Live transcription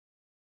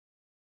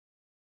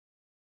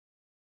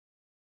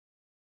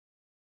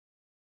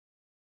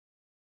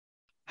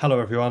Hello,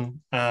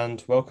 everyone,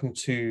 and welcome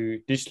to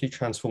Digitally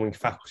Transforming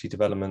Faculty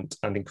Development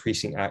and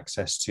Increasing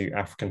Access to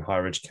African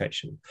Higher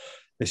Education.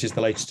 This is the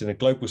latest in a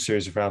global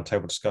series of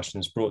roundtable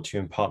discussions brought to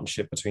you in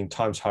partnership between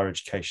Times Higher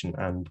Education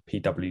and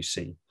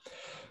PwC.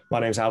 My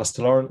name is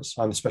Alistair Lawrence.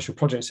 I'm the Special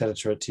Projects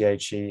Editor at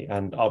THE,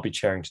 and I'll be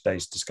chairing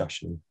today's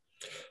discussion.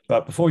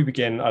 But before we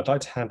begin, I'd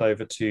like to hand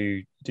over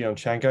to Dion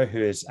Chango,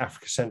 who is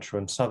Africa Central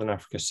and Southern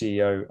Africa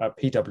CEO at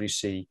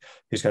PwC,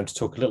 who's going to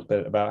talk a little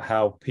bit about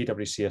how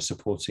PwC are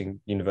supporting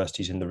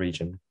universities in the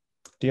region.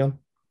 Dion?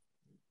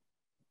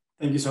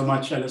 Thank you so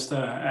much,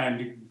 Alistair,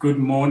 and good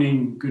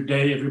morning, good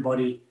day,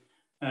 everybody,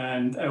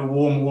 and a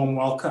warm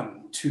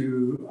welcome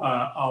to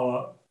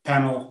our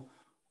panel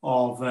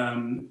of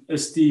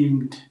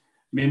esteemed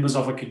members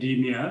of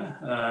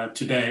academia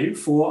today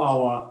for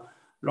our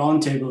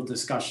roundtable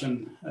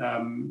discussion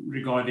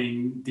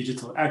regarding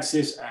digital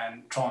access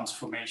and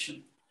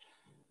transformation.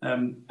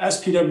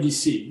 As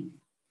PwC,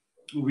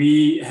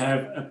 we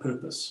have a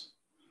purpose,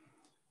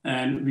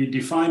 and we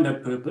define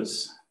that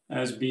purpose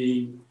as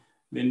being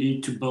the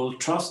need to build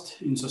trust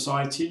in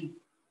society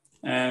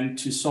and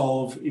to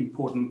solve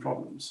important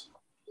problems.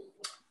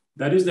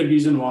 That is the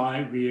reason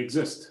why we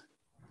exist.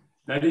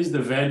 That is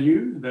the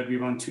value that we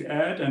want to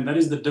add, and that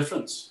is the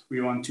difference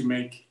we want to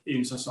make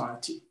in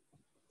society.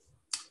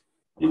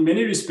 In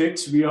many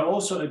respects, we are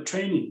also a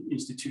training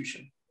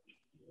institution,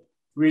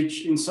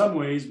 which in some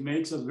ways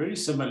makes us very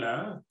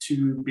similar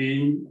to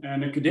being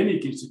an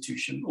academic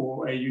institution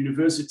or a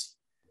university,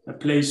 a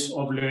place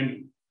of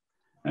learning.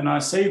 And I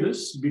say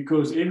this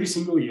because every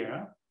single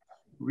year,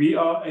 we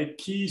are a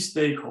key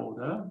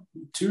stakeholder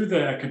to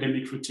the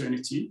academic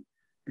fraternity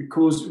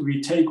because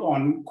we take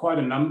on quite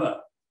a number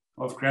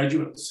of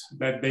graduates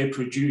that they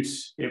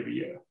produce every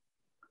year.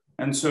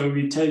 And so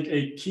we take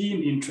a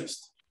keen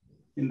interest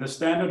in the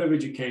standard of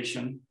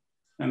education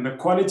and the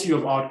quality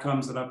of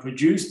outcomes that are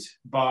produced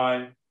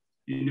by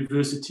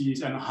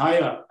universities and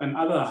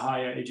other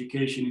higher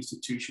education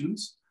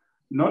institutions,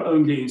 not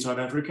only in South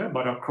Africa,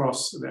 but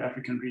across the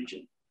African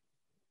region.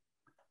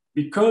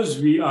 Because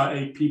we are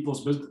a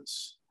people's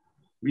business,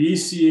 we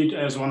see it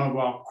as one of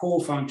our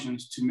core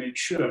functions to make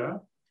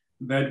sure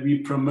that we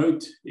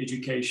promote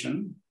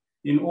education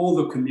in all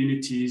the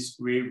communities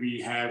where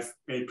we have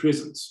a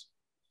presence.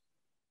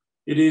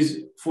 It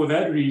is for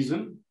that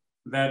reason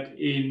that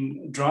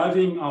in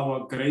driving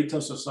our greater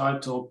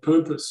societal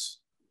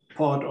purpose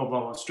part of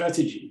our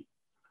strategy,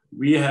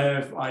 we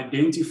have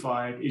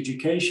identified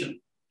education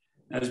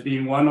as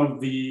being one of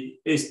the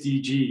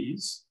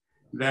SDGs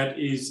that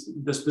is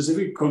the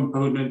specific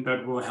component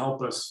that will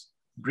help us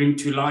bring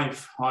to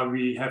life how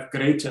we have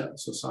greater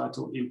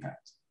societal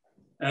impact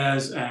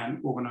as an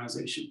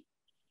organization.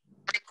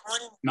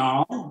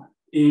 Now,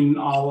 in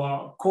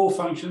our core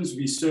functions,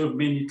 we serve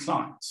many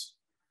clients.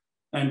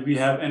 And we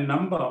have a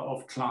number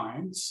of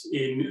clients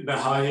in the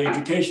higher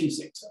education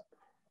sector.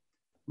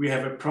 We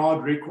have a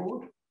proud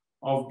record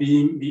of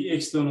being the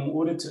external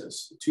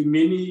auditors to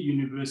many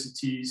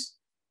universities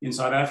in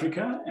South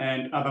Africa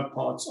and other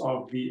parts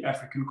of the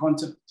African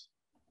continent.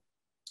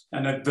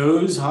 And at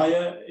those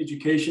higher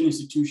education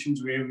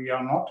institutions where we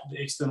are not the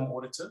external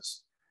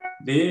auditors,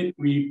 there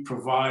we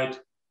provide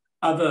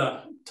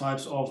other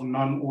types of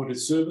non-audit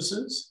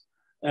services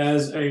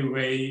as a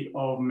way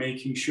of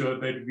making sure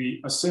that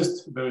we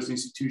assist those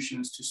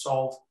institutions to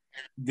solve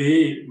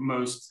their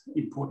most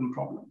important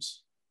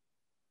problems.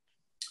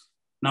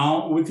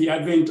 Now, with the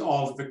advent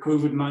of the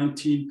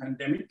COVID-19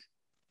 pandemic,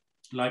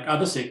 like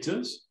other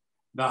sectors,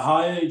 the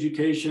higher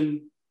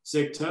education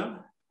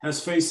sector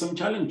has faced some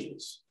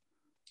challenges.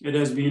 It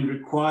has been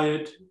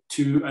required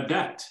to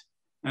adapt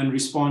and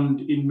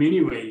respond in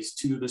many ways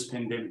to this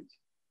pandemic.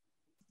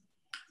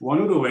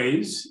 One of the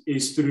ways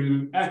is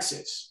through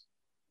access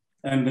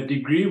and the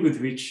degree with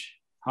which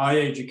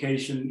higher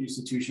education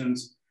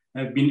institutions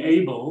have been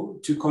able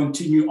to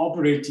continue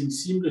operating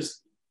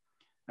seamlessly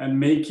and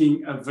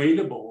making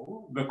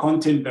available the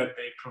content that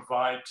they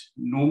provide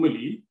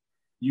normally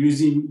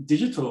using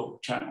digital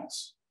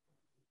channels.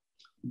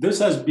 This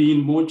has been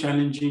more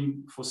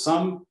challenging for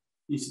some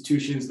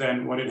institutions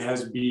than what it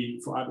has been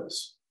for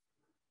others.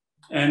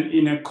 And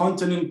in a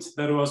continent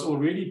that was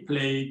already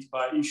plagued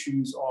by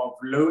issues of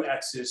low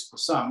access for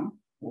some,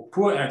 or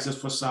poor access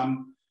for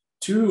some,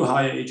 to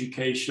higher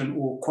education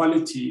or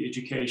quality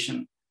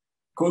education,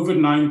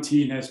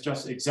 COVID-19 has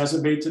just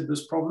exacerbated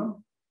this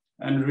problem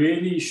and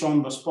really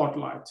shone the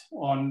spotlight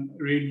on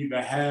really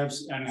the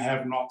haves and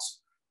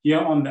have-nots here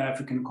on the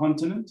African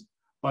continent,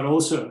 but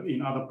also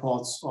in other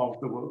parts of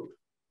the world.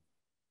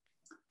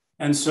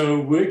 And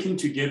so working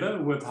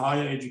together with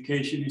higher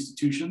education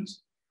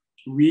institutions,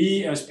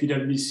 we as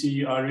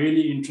PwC are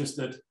really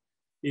interested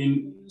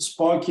in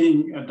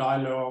sparking a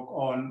dialogue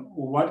on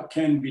what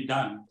can be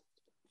done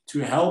to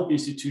help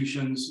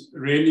institutions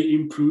really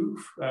improve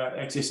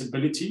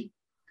accessibility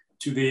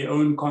to their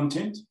own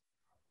content,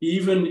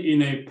 even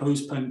in a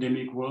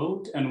post-pandemic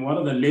world, and what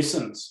are the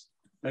lessons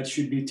that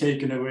should be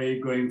taken away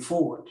going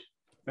forward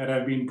that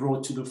have been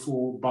brought to the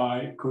fore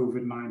by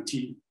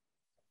COVID-19.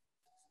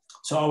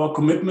 So our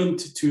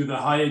commitment to the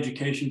higher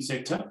education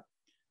sector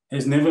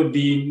has never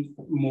been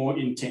more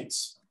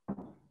intense.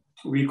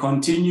 We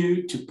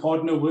continue to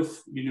partner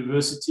with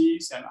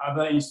universities and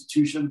other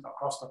institutions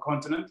across the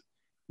continent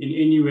in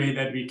any way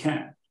that we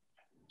can.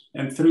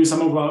 And through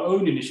some of our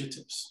own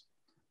initiatives,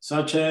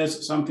 such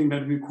as something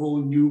that we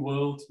call New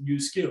World, New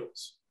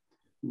Skills,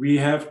 we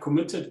have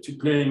committed to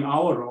playing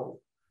our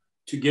role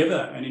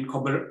together and in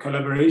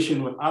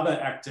collaboration with other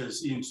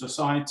actors in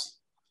society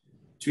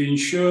to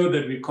ensure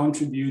that we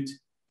contribute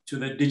to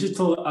the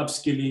digital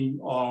upskilling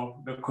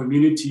of the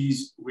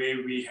communities where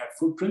we have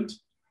footprint,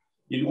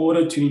 in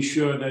order to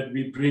ensure that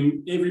we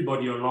bring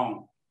everybody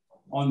along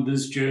on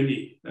this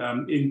journey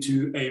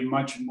into a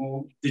much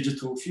more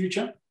digital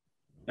future,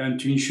 and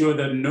to ensure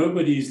that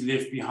nobody is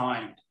left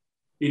behind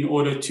in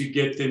order to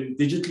get them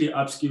digitally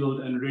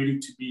upskilled and ready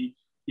to be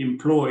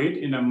employed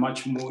in a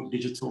much more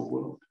digital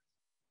world.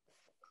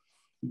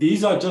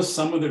 These are just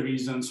some of the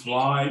reasons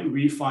why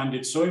we find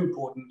it so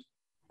important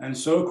and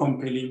so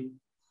compelling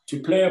to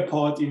play a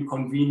part in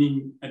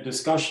convening a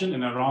discussion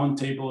in a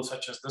roundtable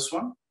such as this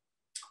one,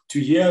 to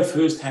hear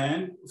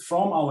firsthand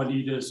from our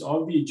leaders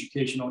of the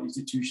educational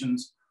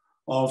institutions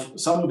of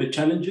some of the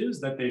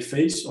challenges that they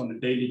face on a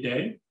daily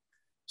day,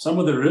 some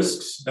of the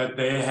risks that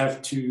they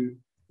have to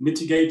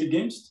mitigate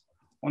against,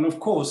 and of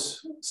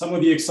course, some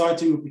of the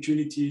exciting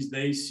opportunities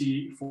they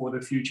see for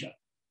the future.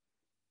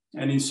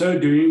 And in so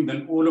doing,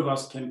 then all of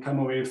us can come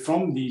away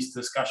from these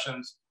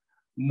discussions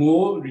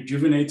more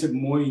rejuvenated,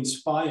 more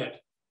inspired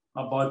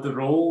about the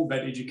role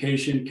that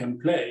education can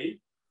play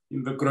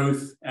in the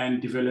growth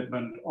and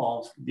development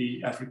of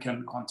the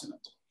African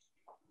continent.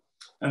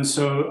 And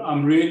so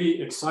I'm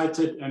really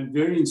excited and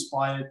very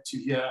inspired to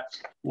hear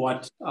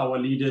what our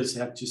leaders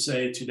have to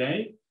say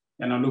today,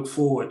 and I look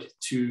forward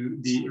to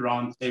the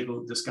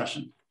roundtable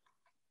discussion.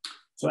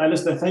 So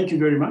Alistair, thank you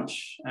very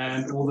much,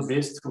 and all the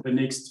best for the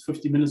next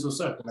 50 minutes or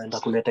so.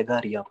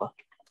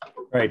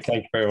 Great,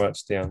 thank you very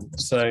much, Deon.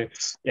 So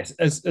yes,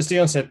 as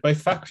Deon said,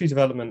 both faculty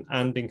development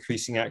and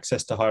increasing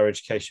access to higher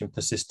education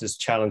persist as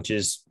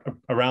challenges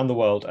around the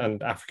world,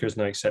 and Africa is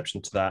no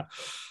exception to that.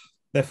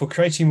 Therefore,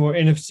 creating more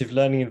innovative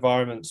learning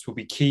environments will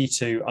be key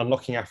to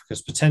unlocking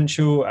Africa's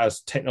potential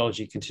as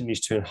technology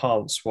continues to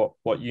enhance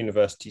what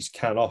universities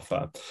can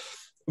offer.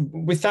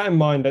 With that in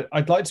mind,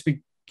 I'd like to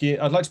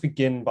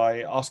begin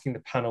by asking the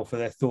panel for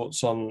their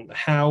thoughts on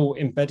how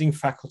embedding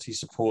faculty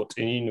support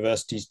in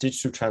universities'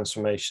 digital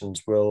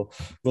transformations will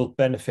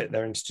benefit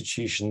their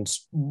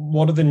institutions.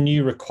 What are the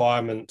new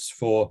requirements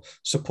for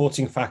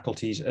supporting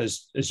faculties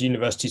as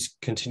universities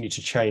continue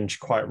to change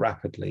quite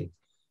rapidly?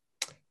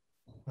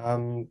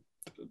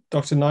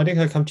 Dr. Naidoo, can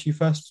I come to you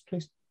first,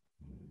 please?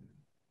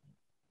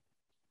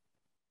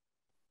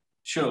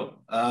 Sure.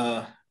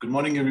 Good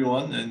morning,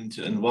 everyone,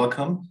 and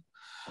welcome.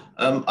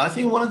 I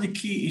think one of the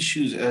key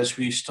issues as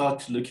we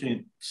start looking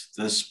at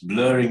this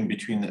blurring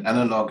between the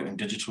analog and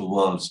digital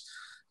worlds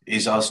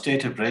is our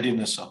state of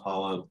readiness of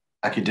our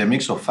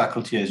academics, or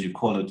faculty as you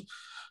call it,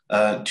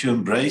 to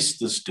embrace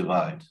this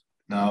divide.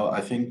 Now,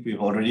 I think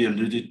we've already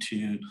alluded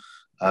to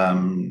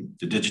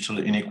the digital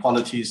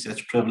inequalities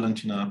that's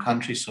prevalent in our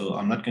country, so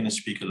I'm not going to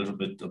speak a little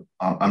bit,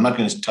 I'm not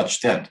going to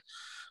touch that.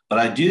 But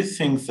I do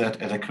think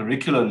that at a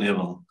curricular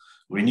level,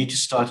 we need to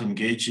start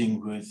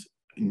engaging with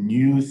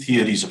new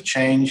theories of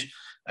change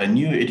and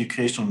new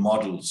educational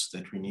models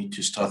that we need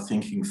to start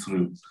thinking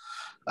through.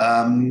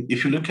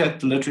 If you look at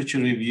the literature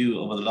review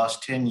over the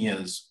last 10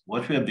 years,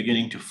 what we are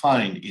beginning to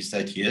find is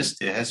that, yes,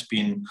 there has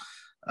been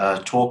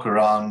talk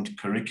around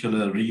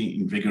curricular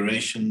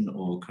reinvigoration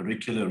or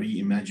curricular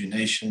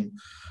reimagination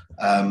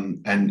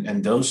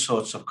and those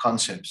sorts of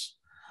concepts.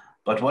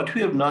 But what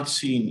we have not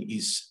seen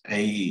is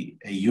a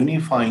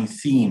unifying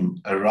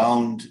theme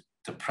around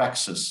the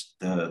praxis,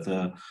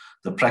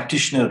 the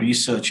practitioner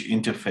research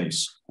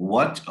interface.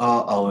 What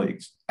are our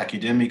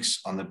academics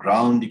on the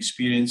ground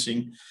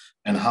experiencing,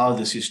 and how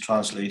this is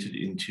translated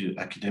into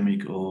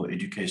academic or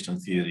educational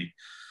theory?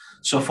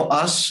 So for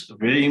us,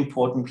 very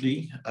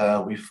importantly,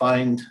 we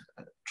find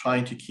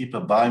trying to keep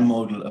a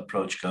bimodal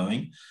approach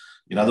going.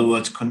 In other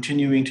words,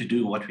 continuing to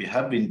do what we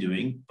have been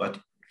doing, but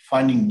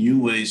finding new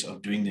ways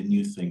of doing the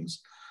new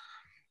things.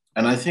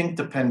 And I think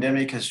the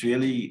pandemic has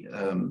really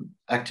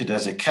acted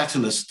as a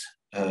catalyst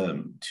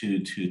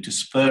to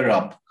spur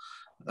up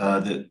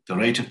the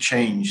rate of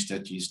change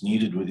that is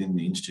needed within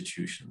the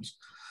institutions.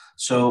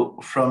 So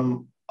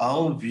from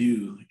our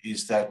view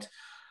is that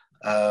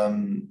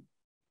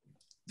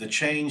the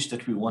change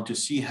that we want to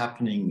see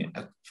happening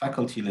at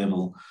faculty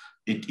level,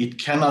 it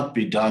cannot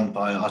be done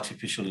by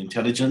artificial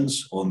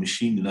intelligence or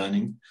machine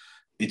learning.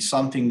 It's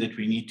something that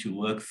we need to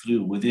work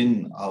through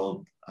within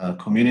our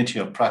community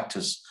of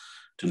practice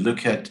to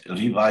look at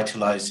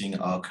revitalizing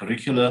our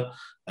curricula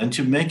and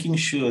to making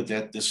sure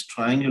that this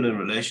triangular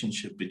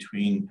relationship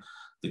between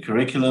the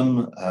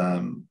curriculum,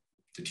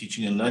 the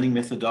teaching and learning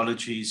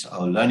methodologies,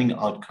 our learning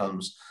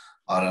outcomes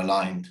are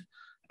aligned.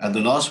 And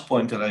the last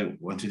point that I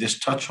want to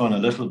just touch on a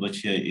little bit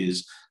here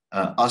is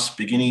us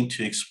beginning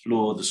to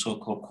explore the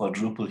so-called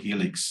quadruple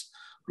helix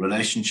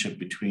relationship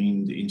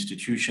between the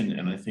institution.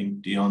 And I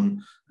think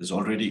Dion has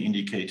already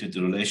indicated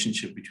the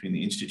relationship between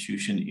the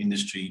institution,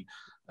 industry,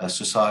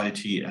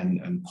 society,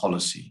 and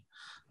policy.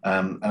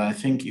 And I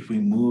think if we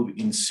move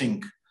in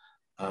sync,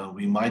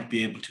 we might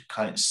be able to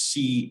kind of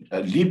see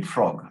a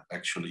leapfrog,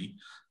 actually,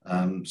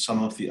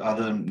 some of the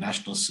other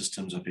national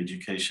systems of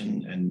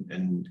education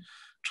and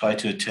try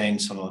to attain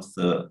some of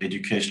the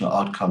educational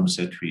outcomes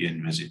that we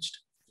envisaged.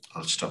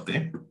 I'll stop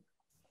there.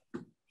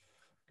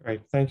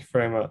 Great, thank you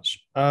very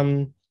much.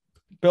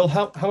 Bill,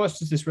 how much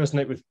does this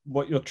resonate with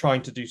what you're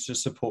trying to do to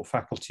support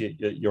faculty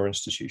at your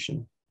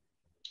institution?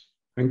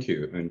 Thank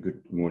you, and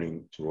good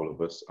morning to all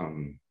of us,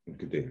 and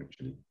good day,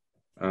 actually.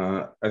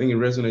 I think it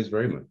resonates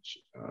very much,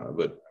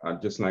 but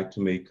I'd just like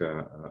to make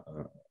a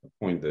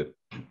point that,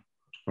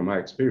 from my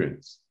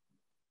experience,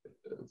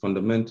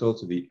 fundamental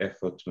to the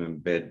effort to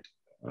embed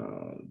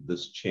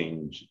this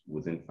change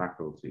within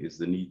faculty is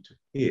the need to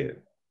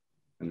hear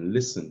and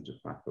listen to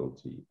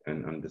faculty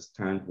and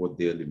understand what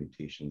their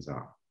limitations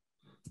are.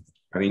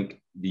 I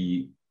think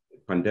the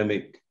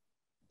pandemic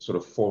sort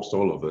of forced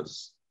all of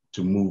us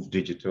to move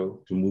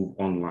digital, to move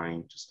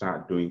online, to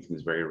start doing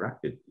things very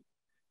rapidly.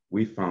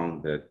 We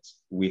found that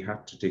we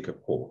had to take a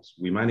pause.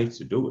 We managed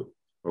to do it,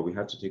 but we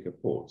had to take a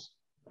pause.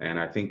 And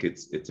I think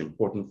it's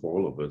important for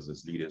all of us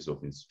as leaders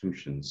of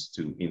institutions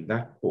to, in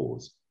that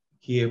pause,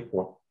 hear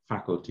what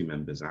faculty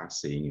members are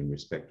saying in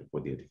respect of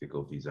what their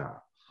difficulties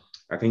are.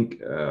 I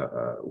think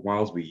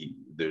whilst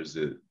there's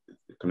a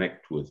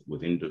connect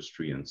with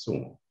industry and so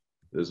on,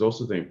 there's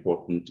also the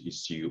important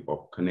issue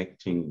of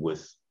connecting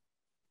with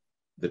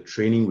the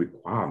training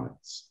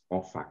requirements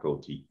of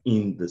faculty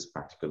in this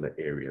particular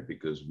area,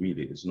 because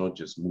really it's not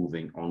just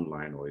moving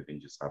online or even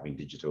just having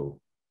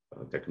digital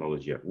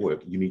technology at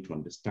work. You need to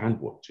understand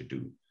what to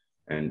do.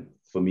 And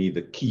for me,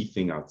 the key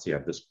thing I'd say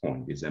at this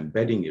point is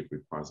embedding it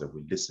requires that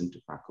we listen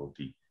to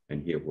faculty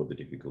and hear what the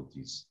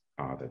difficulties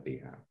are that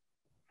they have.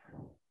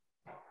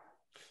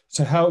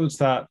 So how has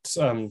that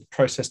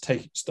process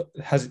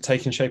has it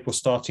taken shape or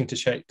starting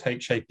to take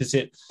shape? Is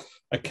it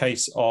a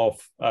case of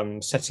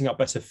setting up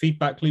better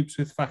feedback loops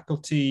with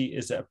faculty?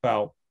 Is it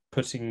about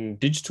putting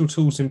digital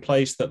tools in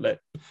place that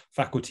let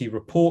faculty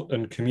report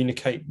and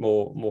communicate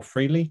more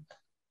freely?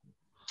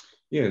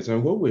 Yes,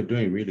 and what we're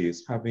doing really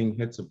is having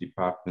heads of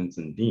departments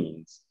and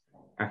deans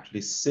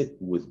actually sit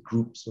with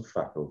groups of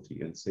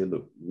faculty and say,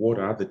 look, what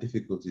are the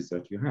difficulties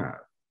that you have?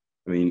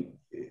 I mean,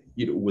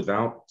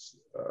 without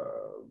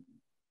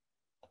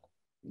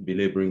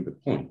belaboring the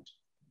point,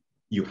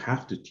 you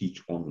have to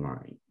teach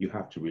online. You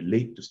have to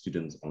relate to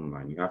students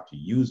online. You have to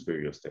use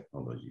various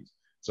technologies.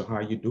 So how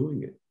are you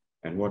doing it?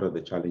 And what are the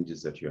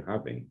challenges that you're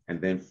having?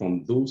 And then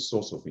from those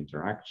sorts of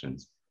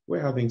interactions,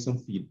 we're having some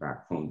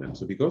feedback from them.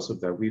 So because of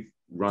that, we've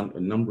run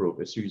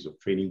a series of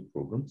training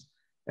programs,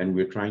 and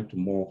we're trying to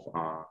morph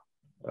our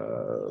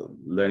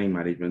learning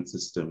management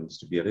systems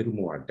to be a little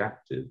more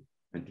adaptive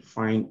and to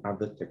find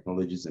other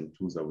technologies and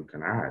tools that we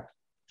can add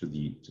to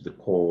the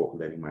core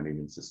learning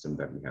management system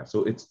that we have.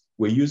 So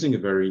we're using a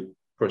very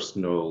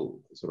personal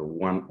sort of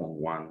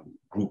one-on-one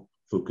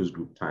focus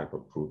group type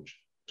approach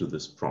to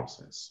this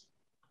process.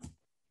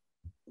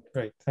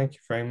 Great, thank you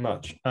very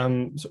much.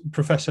 So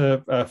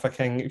Professor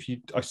Phakeng,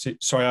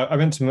 I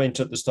meant to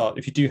mention at the start,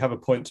 if you do have a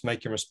point to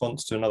make in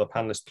response to another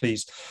panelist,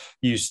 please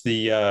use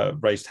the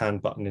raised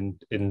hand button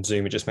in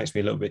Zoom. It just makes it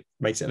a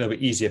little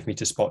bit easier for me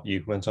to spot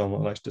you when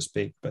someone likes to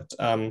speak. But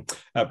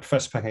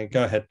Professor Phakeng,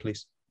 go ahead,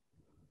 please.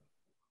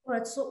 All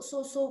right, so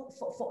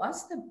for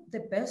us,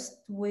 the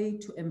best way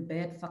to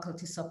embed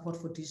faculty support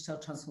for digital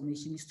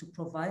transformation is to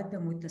provide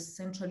them with a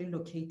centrally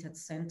located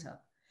center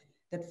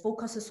that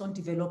focuses on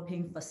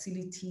developing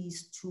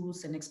facilities,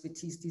 tools, and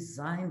expertise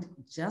designed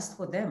just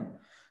for them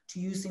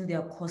to use in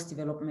their course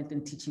development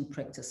and teaching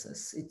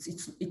practices.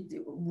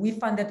 We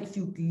find that if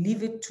you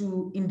leave it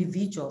to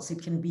individuals,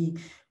 it can be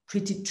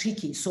pretty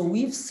tricky. So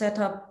we've set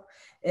up,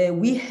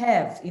 we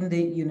have in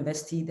the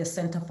university, the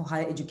Center for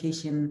Higher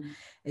Education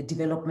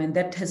Development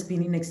that has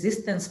been in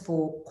existence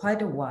for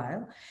quite a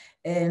while.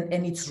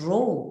 And its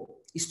role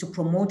is to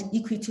promote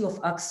equity of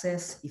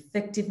access,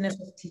 effectiveness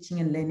of teaching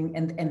and learning,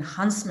 and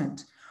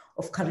enhancement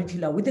of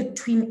curricula with the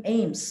twin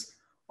aims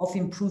of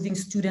improving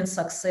student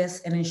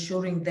success and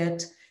ensuring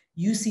that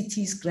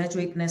UCT's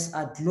graduateness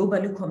are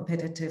globally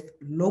competitive,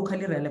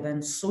 locally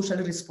relevant,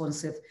 socially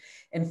responsive,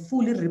 and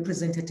fully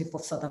representative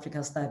of South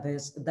Africa's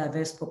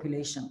diverse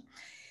population.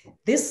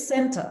 This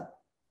center,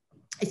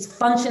 it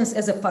functions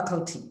as a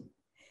faculty,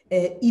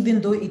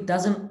 even though it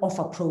doesn't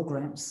offer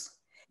programs.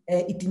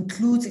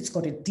 It's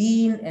got a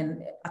dean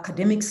and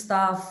academic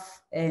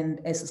staff, and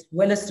as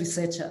well as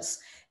researchers,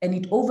 and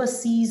it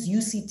oversees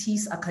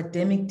UCT's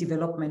academic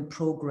development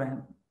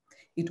program.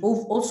 It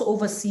also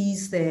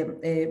oversees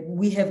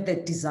we have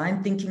the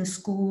Design Thinking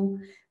School,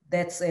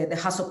 that's the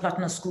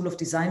Hasso-Plattner School of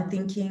Design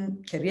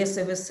Thinking, Career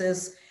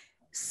Services,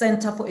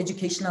 Center for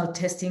Educational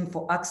Testing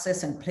for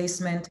Access and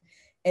Placement,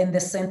 and the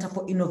Center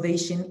for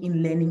Innovation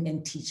in Learning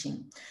and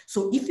Teaching.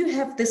 So if you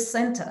have this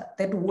center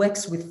that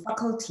works with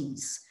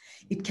faculties,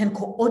 it can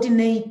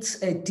coordinate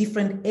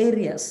different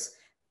areas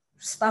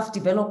staff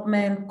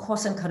development,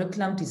 course and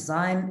curriculum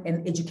design,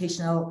 and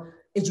educational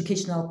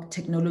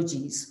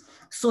technologies,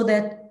 so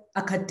that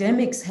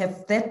academics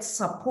have that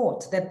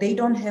support, that they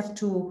don't have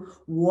to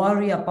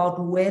worry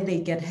about where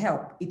they get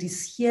help. It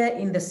is here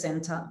in the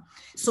center.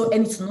 So,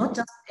 and it's not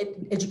just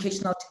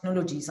educational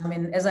technologies. I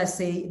mean, as I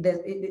say,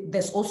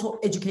 there's also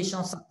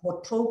educational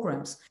support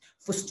programs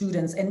for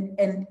students.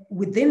 And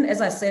within,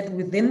 as I said,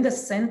 within the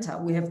center,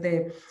 we have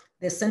the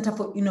Center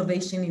for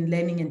Innovation in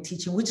Learning and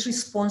Teaching, which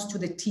responds to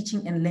the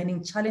teaching and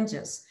learning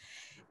challenges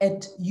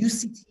at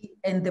UCT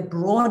and the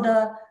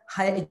broader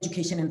higher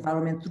education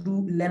environment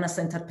through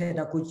learner-centered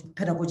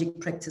pedagogic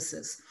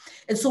practices.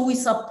 And so we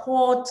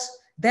support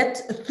that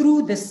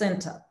through the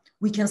center.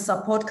 We can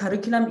support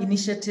curriculum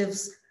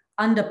initiatives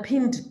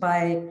underpinned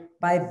by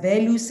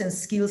values and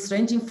skills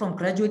ranging from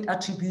graduate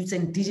attributes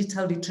and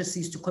digital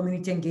literacies to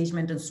community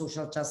engagement and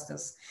social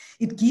justice.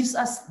 It gives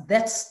us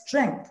that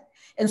strength.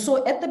 And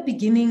so at the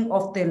beginning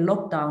of the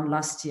lockdown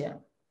last year,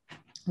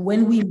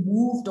 when we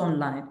moved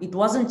online, it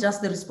wasn't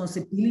just the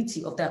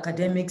responsibility of the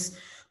academics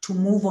to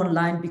move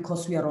online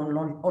because we are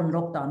on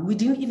lockdown. We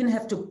didn't even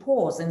have to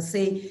pause and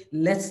say,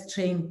 let's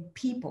train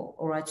people,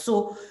 all right?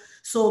 So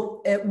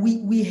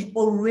we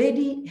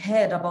already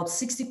had about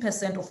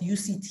 60% of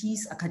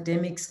UCT's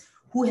academics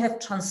who have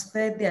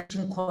transferred their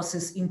teaching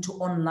courses into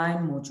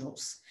online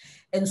modules.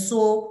 And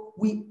so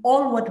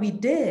what we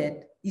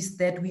did is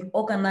that we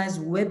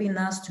organized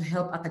webinars to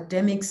help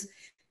academics,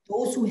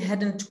 those who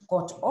hadn't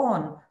got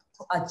on,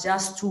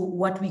 adjust to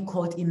what we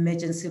called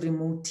emergency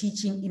remote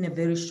teaching in a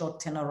very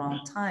short turnaround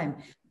time.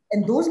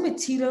 And those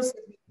materials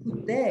that we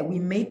put there, we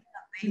made them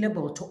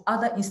available to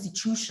other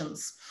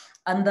institutions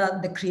under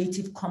the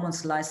Creative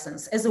Commons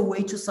license as a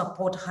way to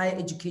support higher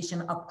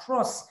education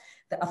across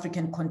the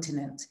African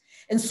continent.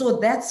 And so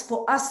that's,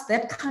 for us,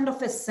 that kind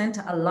of a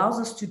center allows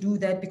us to do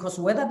that, because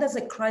whether there's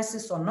a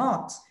crisis or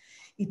not,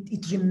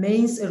 it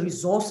remains a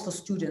resource for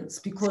students,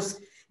 because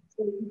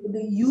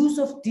the use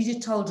of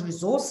digital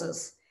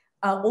resources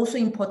are also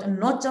important,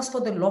 not just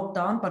for the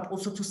lockdown, but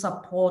also to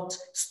support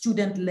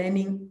student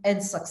learning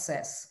and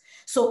success.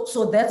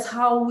 So that's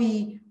how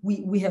we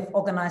have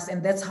organized,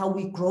 and that's how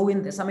we grow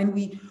in this. I mean,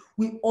 we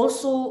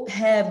also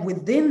have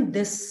within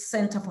this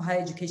Center for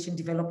Higher Education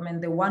Development,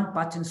 the One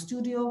Button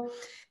Studio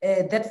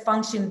that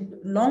functioned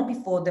long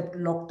before the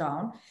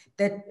lockdown,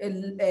 that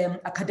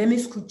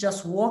academics could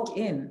just walk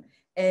in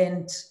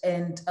and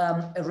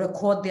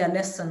record their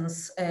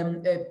lessons,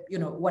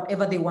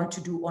 whatever they want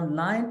to do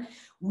online.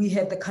 We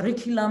have the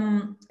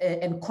curriculum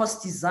and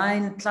course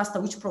design cluster,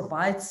 which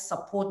provides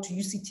support to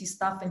UCT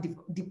staff and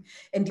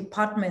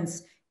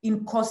departments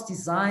in course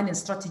design and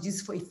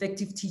strategies for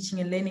effective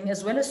teaching and learning,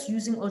 as well as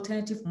using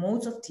alternative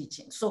modes of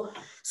teaching. So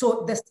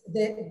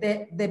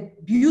the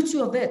beauty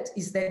of it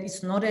is that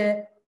it's not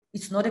a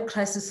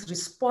crisis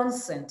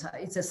response center.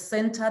 It's a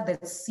center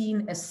that's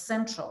seen as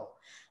central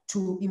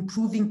to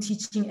improving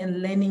teaching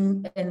and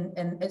learning,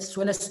 and as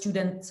well as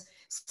student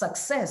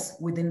success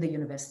within the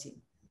university.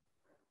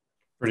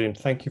 Brilliant.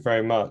 Thank you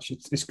very much.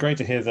 It's great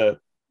to hear that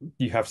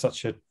you have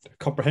such a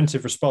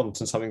comprehensive response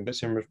and something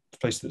that's in a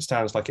place that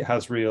sounds like it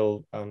has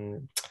real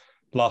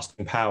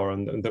lasting power,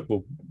 and that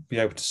will be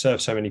able to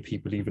serve so many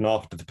people even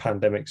after the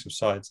pandemic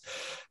subsides.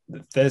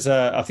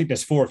 I think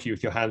there's 4 of you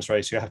with your hands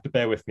raised, so you have to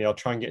bear with me. I'll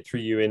try and get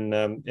through you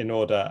in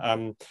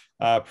order.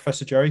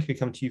 Professor Jerry, could we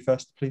come to you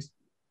first, please?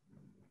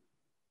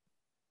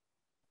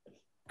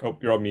 Oh,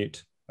 you're on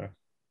mute. There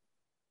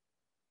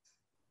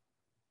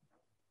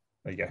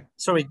you go.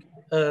 Sorry,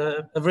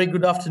 a very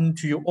good afternoon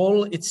to you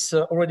all. It's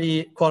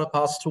already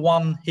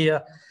 1:15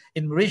 here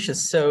in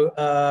Mauritius, so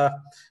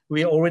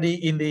we're already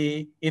in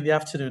the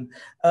afternoon.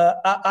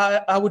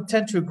 I would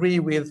tend to agree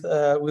with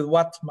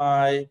what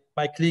my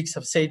colleagues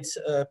have said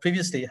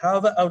previously.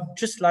 However, I would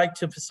just like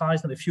to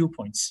emphasize on a few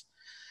points.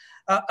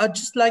 I'd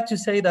just like to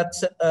say that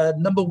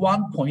number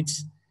one point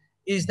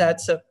is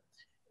that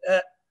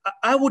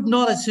I would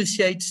not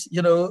associate,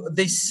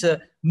 this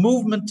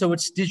movement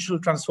towards digital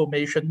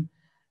transformation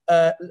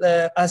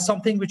as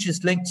something which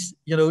is linked,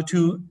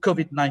 to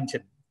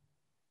COVID-19.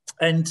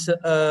 And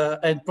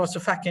Professor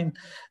Fakin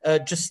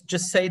just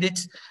said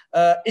it.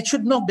 It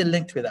should not be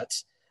linked with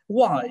that.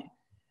 Why?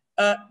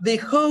 The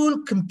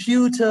whole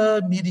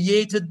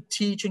computer-mediated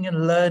teaching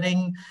and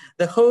learning,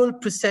 the whole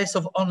process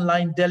of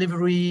online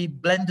delivery,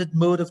 blended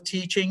mode of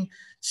teaching,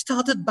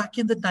 started back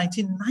in the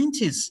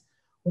 1990s.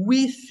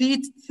 We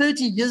feed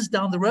 30 years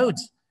down the road.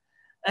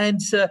 And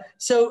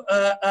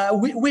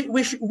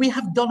we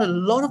have done a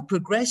lot of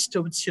progress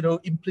towards,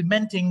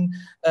 implementing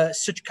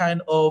such kind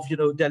of,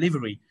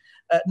 delivery.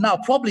 Now,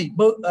 probably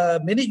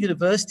many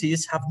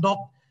universities have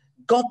not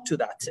got to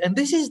that. And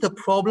this is the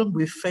problem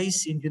we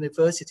face in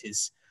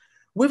universities.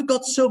 We've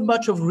got so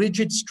much of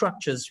rigid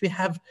structures. We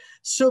have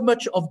so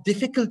much of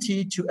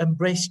difficulty to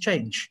embrace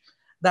change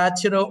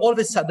that, all of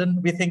a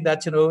sudden we think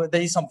that,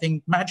 there is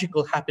something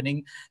magical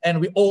happening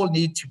and we all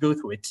need to go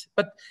through it.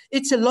 But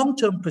it's a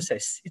long-term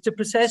process. It's a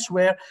process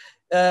where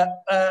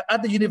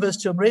at the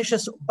University of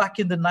Mauritius back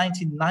in the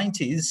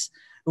 1990s,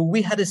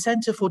 we had a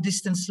Center for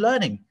Distance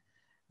Learning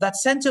that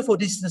Center for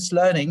Distance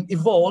Learning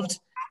evolved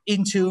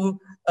into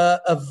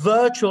a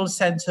virtual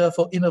center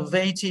for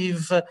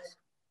innovative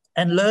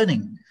and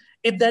learning.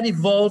 It then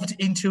evolved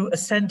into a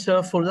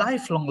center for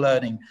lifelong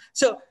learning.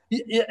 So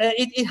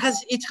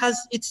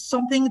it's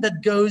something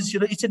that goes,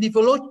 it's an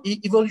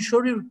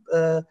evolutionary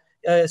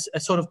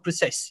sort of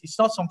process. It's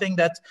not something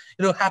that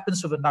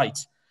happens overnight.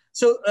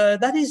 So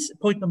that is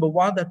point number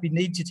one that we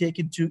need to take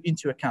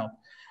into account.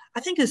 I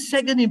think a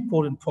second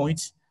important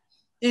point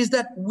is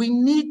that we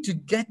need to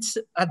get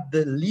at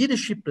the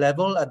leadership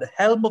level, at the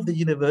helm of the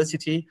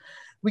university,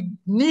 we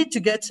need to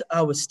get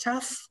our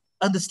staff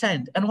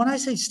understand. And when I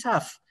say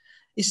staff,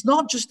 it's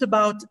not just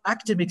about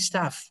academic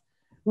staff.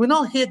 We're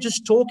not here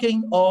just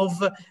talking of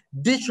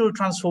digital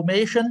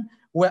transformation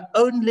where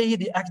only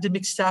the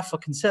academic staff are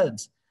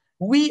concerned.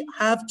 We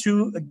have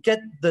to get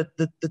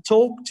the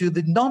talk to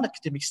the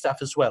non-academic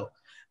staff as well,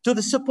 to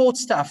the support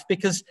staff,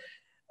 because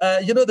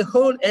the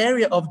whole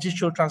area of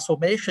digital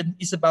transformation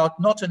is about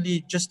not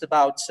only just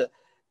about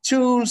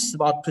tools,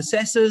 about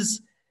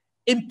processes.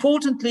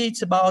 Importantly,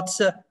 it's about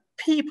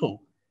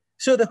people.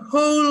 So the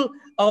whole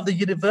of the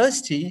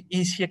university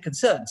is here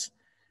concerned.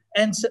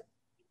 And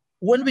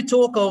when we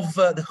talk of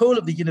the whole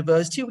of the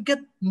university, we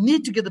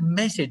need to get the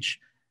message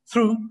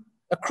through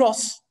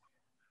across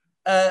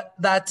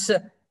that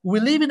we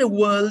live in a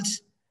world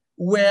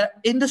where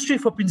Industry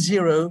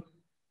 4.0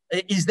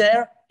 is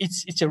there.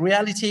 It's a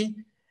reality.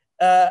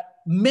 In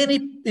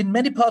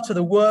many parts of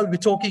the world, we're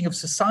talking of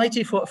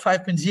Society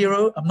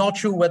 5.0. I'm not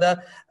sure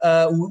whether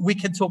we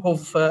can talk of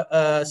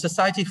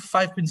Society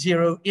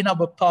 5.0 in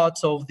other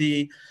parts of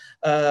the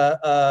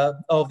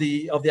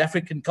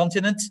African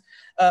continent.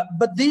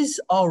 But these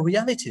are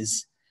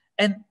realities.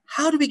 And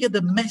how do we get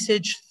the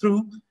message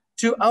through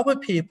to our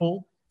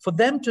people for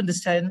them to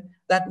understand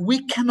that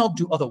we cannot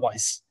do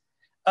otherwise?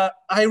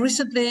 I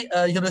recently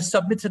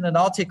submitted an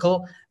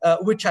article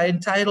which I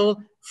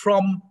entitled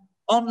From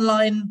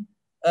Online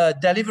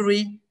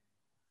Delivery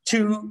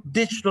to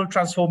Digital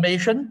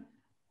Transformation,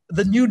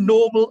 the New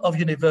Normal of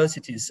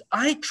Universities.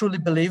 I truly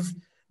believe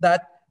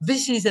that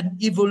this is an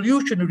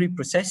evolutionary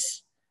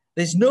process.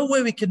 There's no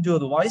way we can do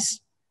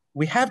otherwise.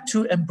 We have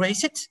to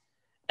embrace it.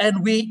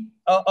 And we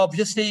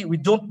obviously,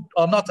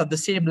 are not at the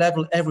same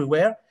level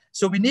everywhere.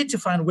 So we need to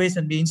find ways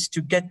and means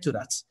to get to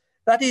that.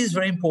 That is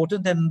very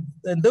important. And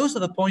those are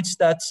the points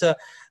that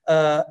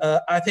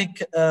I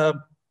think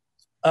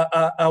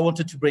I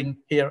wanted to bring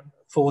here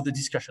for the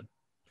discussion.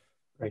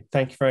 Great.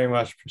 Thank you very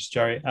much, Professor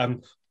Jerry.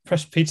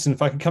 Professor Peterson,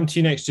 if I could come to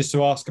you next just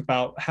to ask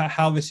about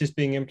how this is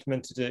being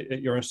implemented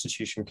at your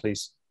institution,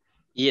 please.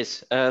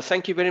 Yes,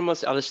 thank you very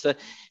much, Alistair.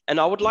 And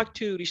I would like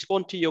to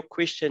respond to your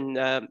question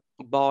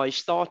by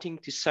starting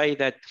to say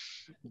that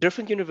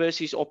different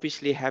universities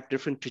obviously have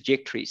different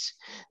trajectories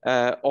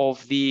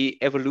of the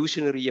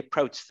evolutionary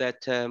approach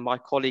that my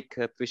colleague,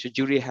 Professor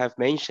Jury, have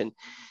mentioned.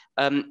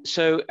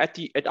 So at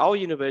our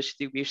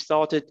university, we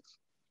started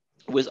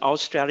with our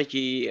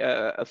strategy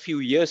a few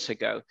years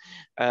ago.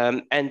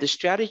 And the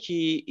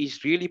strategy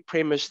is really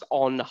premised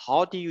on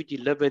how do you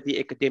deliver the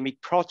academic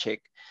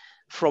project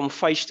from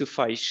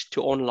face-to-face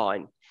to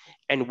online,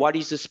 and what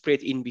is the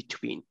spread in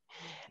between.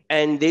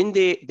 And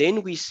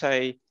then we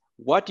say,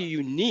 what do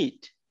you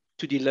need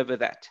to deliver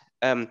that?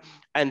 And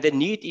the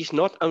need is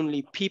not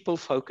only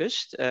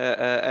people-focused,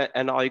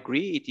 and I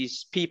agree, it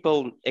is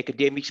people,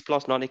 academics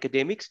plus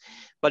non-academics,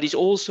 but it's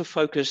also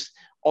focused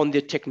on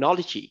the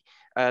technology,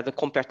 the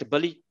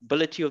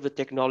compatibility of the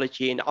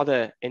technology and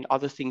other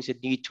things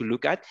that need to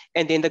look at,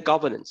 and then the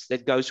governance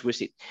that goes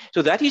with it.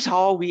 So that is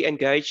how we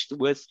engaged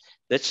with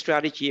that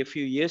strategy a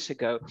few years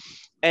ago.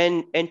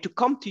 And to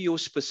come to your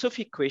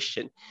specific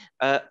question,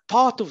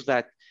 part of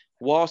that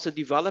was the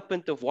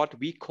development of what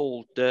we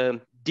called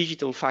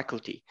digital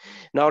faculty.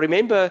 Now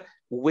remember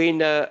when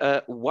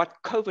what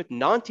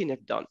COVID-19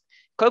 had done,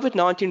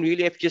 COVID-19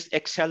 really have just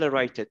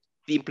accelerated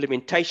the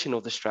implementation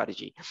of the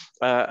strategy.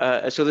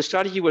 So the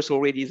strategy was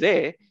already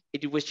there.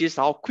 It was just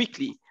how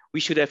quickly we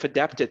should have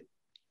adapted.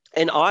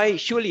 And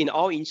surely in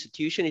our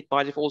institution, it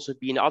might have also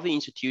been other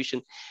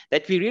institutions,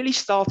 that we really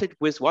started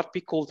with what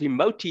we call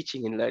remote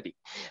teaching and learning,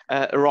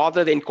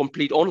 rather than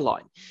complete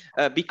online.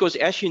 Because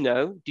as you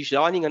know,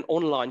 designing an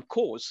online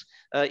course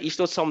is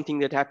not something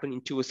that happened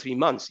in 2 or 3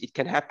 months. It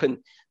can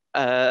happen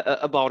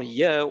about a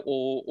year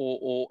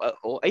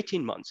or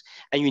 18 months,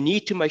 and you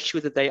need to make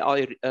sure that they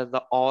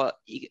are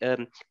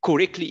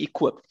correctly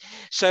equipped.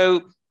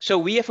 So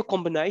we have a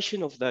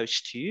combination of those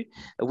two.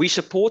 We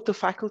support the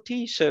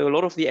faculty, so a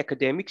lot of the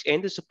academics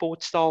and the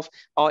support staff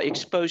are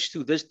exposed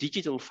to this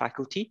digital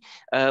faculty,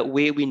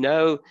 where we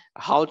know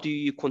how do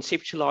you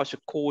conceptualize a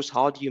course,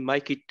 how do you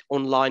make it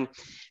online,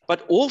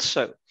 but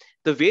also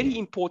the very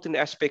important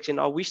aspects, and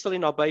are we still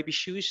in our baby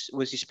shoes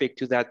with respect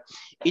to that?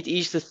 It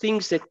is the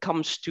things that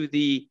comes to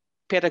the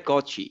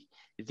pedagogy,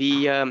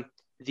 the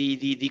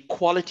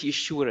quality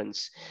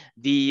assurance,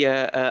 the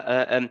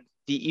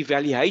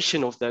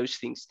evaluation of those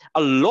things.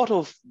 A lot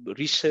of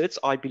research,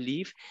 I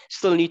believe,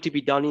 still need to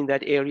be done in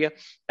that area,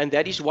 and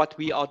that is what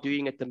we are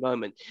doing at the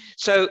moment.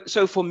 So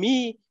for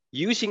me,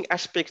 using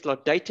aspects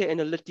like data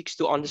analytics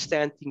to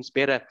understand things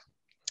better.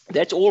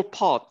 That's all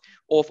part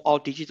of our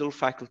digital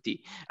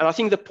faculty. And I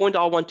think the point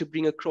I want to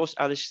bring across,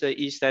 Alistair,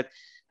 is that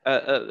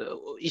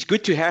it's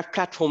good to have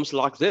platforms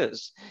like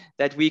this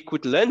that we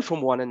could learn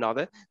from one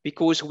another,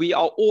 because we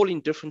are all in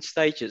different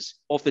stages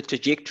of the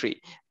trajectory.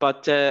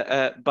 But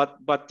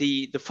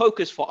the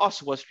focus for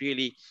us was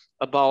really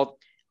about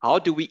how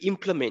do we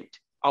implement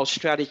our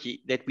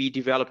strategy that we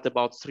developed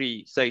about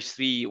 3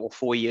 or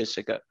 4 years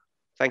ago.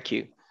 Thank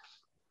you.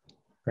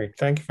 Great,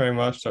 thank you very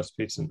much, Dr.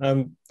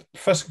 Peterson.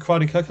 Professor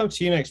Kakwadi, can I come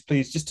to you next,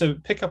 please, just to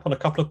pick up on a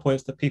couple of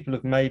points that people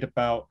have made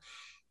about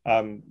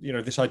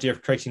this idea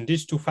of creating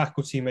digital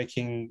faculty,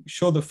 making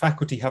sure that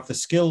faculty have the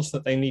skills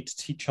that they need to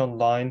teach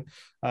online,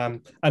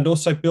 and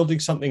also building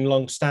something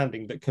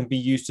long-standing that can be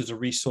used as a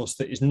resource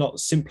that is not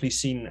simply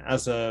seen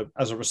as a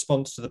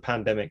response to the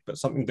pandemic, but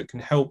something that can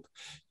help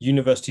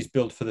universities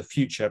build for the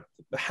future.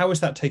 How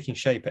is that taking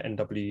shape at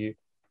NWU?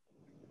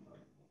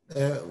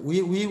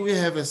 We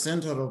have a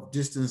center of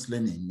distance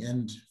learning,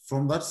 and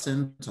from that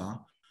center,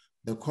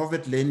 the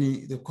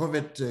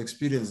COVID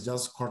experience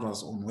just caught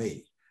us on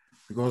way,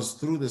 because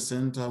through the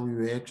center, we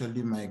were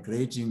actually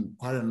migrating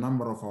quite a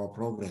number of our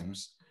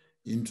programs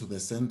into the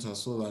center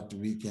so that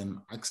we can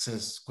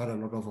access quite a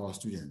lot of our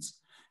students.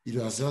 It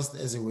was just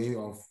as a way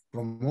of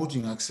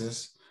promoting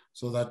access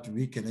so that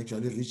we can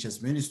actually reach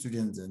as many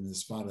students and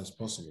as far as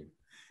possible.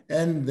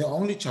 And the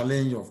only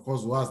challenge, of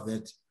course, was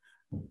that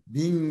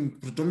being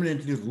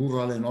predominantly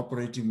rural and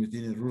operating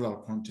within a rural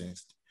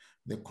context,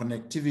 the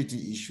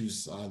connectivity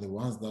issues are the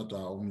ones that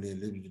are only a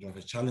little bit of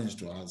a challenge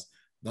to us,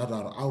 that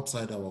are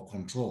outside our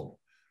control,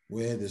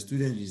 where the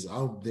student is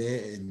out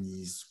there and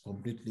is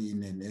completely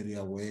in an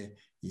area where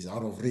he's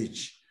out of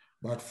reach.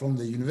 But from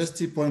the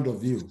university point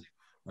of view,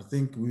 I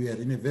think we are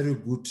in a very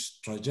good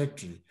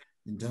trajectory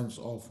in terms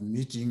of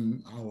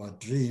meeting our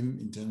dream,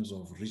 in terms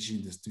of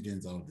reaching the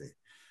students out there.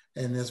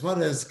 And as far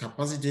as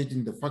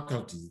capacitating the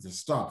faculty, the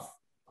staff,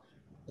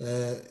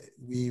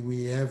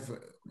 we have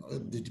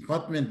the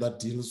department that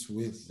deals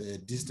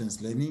with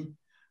distance learning,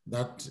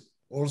 that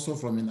also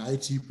from an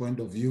IT point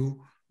of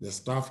view, the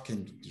staff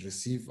can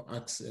receive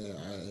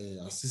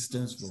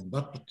assistance from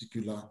that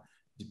particular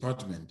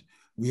department.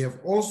 We have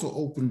also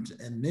opened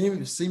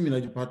a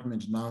similar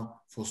department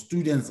now for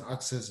students'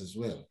 access as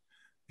well,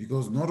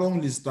 because not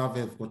only staff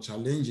have got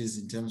challenges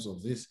in terms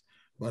of this,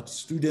 but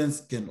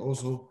students can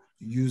also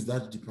use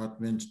that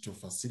department to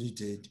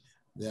facilitate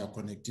their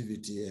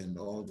connectivity and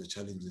all the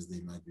challenges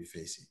they might be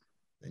facing.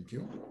 Thank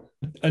you.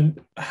 And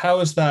how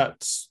has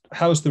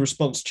the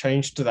response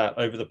changed to that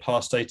over the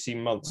past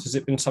 18 months? Has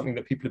it been something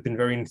that people have been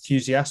very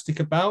enthusiastic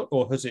about,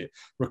 or has it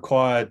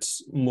required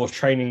more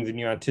training than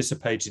you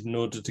anticipated in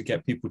order to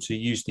get people to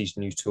use these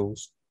new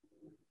tools?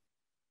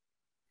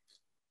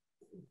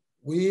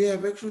 We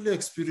have actually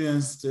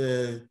experienced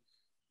a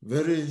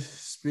very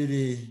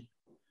speedy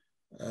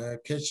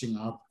catching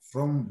up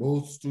from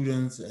both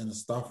students and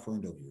staff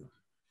point of view.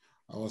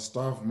 Our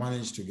staff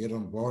managed to get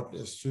on board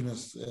as soon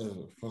as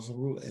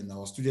possible, and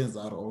our students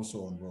are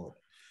also on board.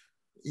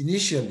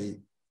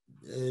 Initially,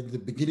 at the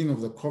beginning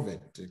of the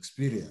COVID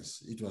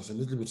experience, it was a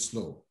little bit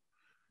slow.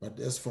 But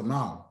as for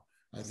now,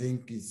 I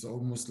think it's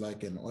almost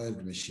like an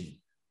oiled machine.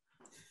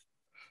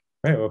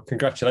 Great, well,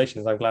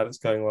 congratulations. I'm glad it's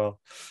going well.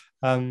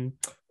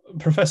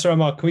 Professor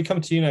Amar, can we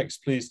come to you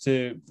next, please,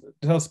 to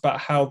tell us about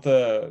how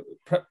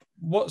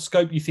what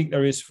scope you think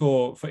there is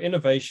for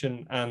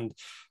innovation and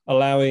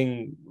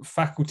allowing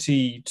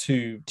faculty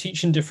to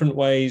teach in different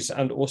ways,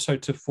 and also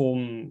to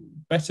form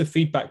better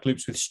feedback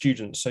loops with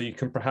students, so you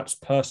can perhaps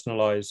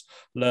personalize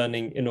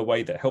learning in a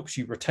way that helps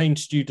you retain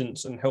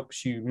students and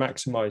helps you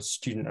maximize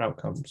student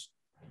outcomes.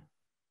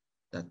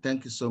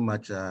 Thank you so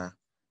much,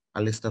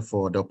 Alistair,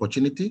 for the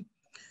opportunity.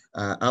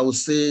 I would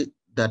say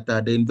that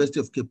the University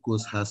of Cape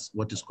Coast has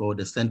what is called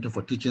the Center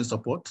for Teaching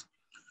Support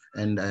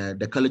and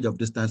the College of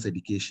Distance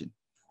Education.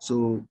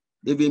 So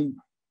even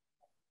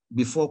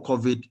before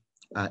COVID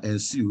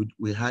ensued,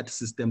 we had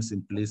systems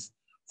in place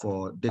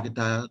for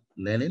digital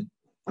learning,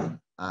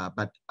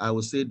 but I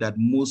would say that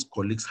most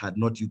colleagues had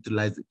not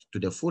utilized it to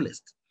the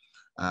fullest.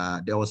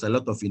 There was a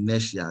lot of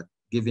inertia,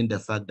 given the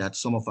fact that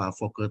some of our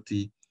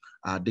faculty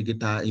are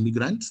digital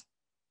immigrants.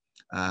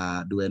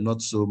 They were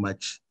not so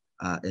much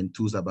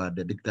enthused about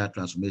the digital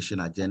transformation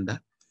agenda,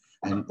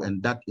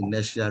 and that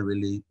inertia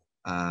really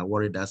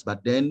worried us.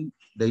 But then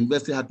the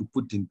university had to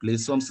put in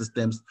place some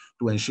systems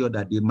to ensure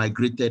that they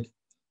migrated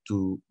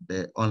to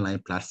the online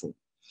platform.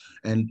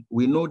 And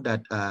we know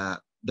that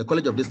the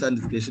College of Distance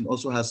Education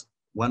also has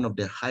one of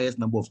the highest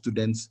number of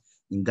students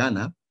in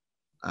Ghana.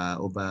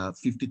 Over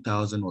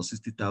 50,000 or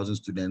 60,000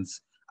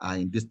 students are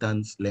in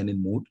distance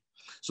learning mode.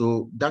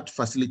 So that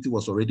facility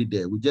was already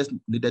there. We just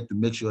needed to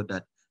make sure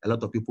that a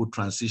lot of people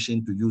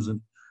transition to using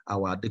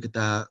our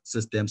digital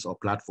systems or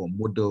platform,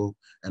 Moodle,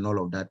 and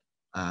all of that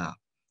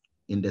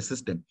in the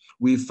system.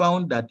 We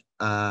found that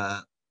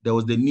there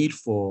was the need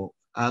for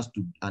us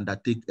to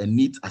undertake a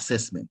needs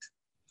assessment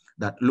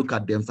that look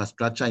at the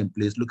infrastructure in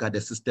place, look at the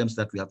systems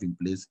that we have in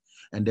place,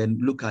 and then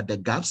look at the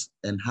gaps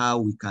and how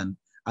we can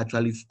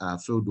actually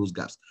fill those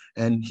gaps.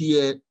 And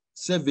here,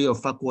 survey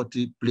of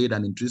faculty played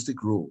an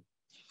intrinsic role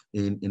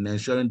in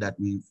ensuring that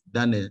we've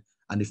done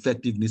an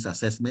effectiveness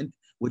assessment,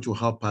 which will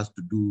help us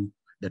to do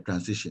the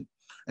transition.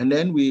 And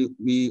then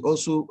we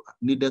also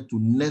needed to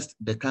nest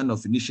the kind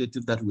of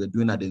initiative that we're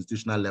doing at the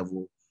institutional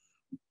level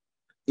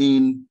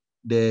in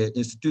the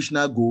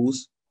institutional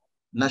goals,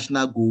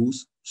 national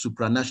goals,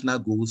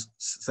 supranational goals,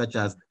 such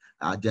as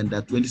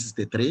Agenda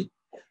 2063,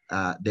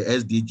 the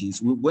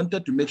SDGs. We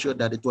wanted to make sure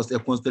that it was a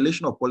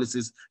constellation of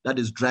policies that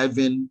is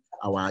driving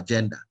our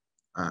agenda,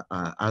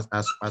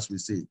 as we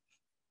say.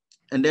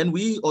 And then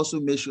we also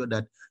made sure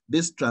that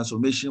this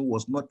transformation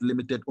was not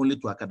limited only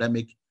to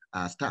academic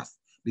staff,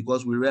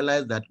 because we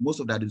realized that most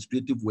of the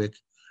administrative work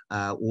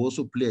will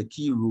also play a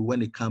key role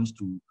when it comes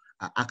to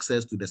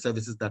access to the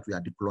services that we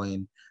are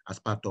deploying as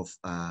part of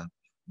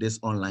this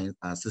online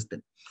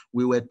system.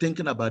 We were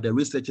thinking about the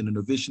research and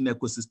innovation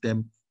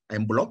ecosystem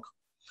en bloc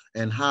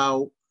and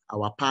how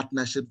our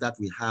partnership that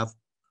we have,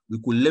 we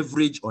could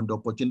leverage on the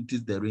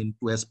opportunities therein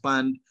to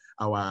expand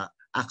our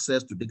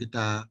access to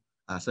digital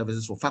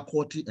services for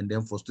faculty and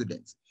then for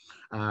students.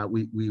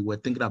 We were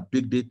thinking of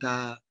big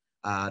data,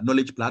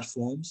 knowledge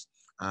platforms,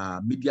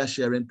 media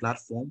sharing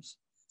platforms,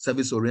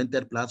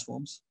 service-oriented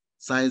platforms,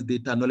 science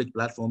data knowledge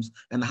platforms,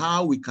 and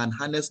how we can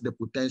harness the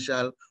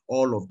potential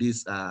all of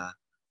these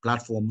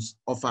platforms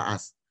offer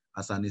us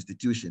as an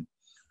institution.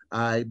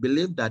 I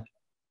believe that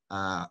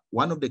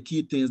one of the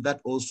key things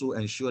that also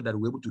ensure that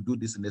we're able to do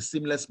this in a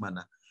seamless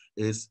manner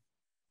is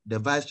the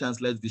Vice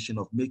Chancellor's vision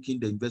of making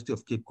the University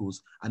of Cape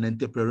Coast an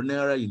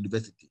entrepreneurial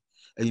university,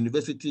 a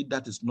university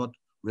that is not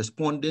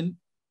responding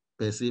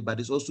per se, but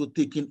is also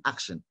taking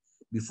action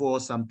before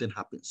something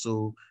happens.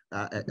 So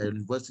a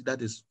university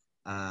that is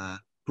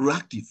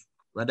proactive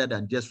rather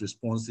than just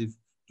responsive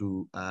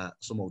to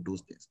some of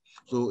those things.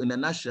 So in a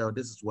nutshell,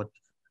 this is what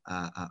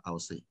I'll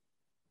say.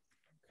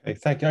 Okay,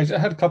 thank you. I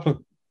had a couple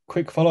of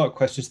quick follow-up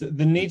questions.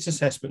 The needs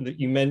assessment that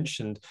you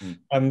mentioned,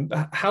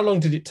 how long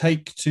did it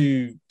take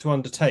to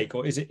undertake,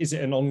 or is it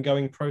an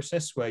ongoing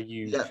process where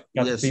you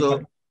gather feedback?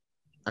 So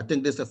I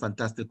think this is a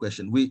fantastic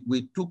question.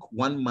 We took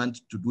 1 month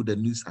to do the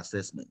needs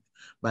assessment,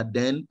 but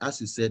then,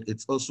 as you said,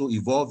 it's also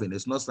evolving.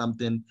 It's not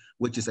something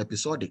which is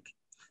episodic.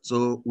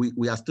 So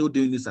we are still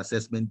doing this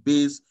assessment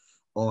based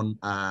on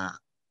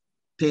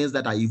things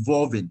that are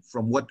evolving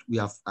from what we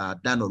have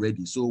done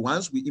already. So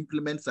once we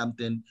implement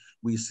something,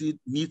 we see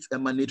needs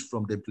emanate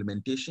from the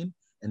implementation,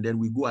 and then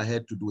we go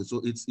ahead to do it.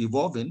 So it's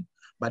evolving,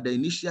 but the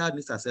initial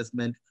needs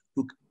assessment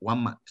took 1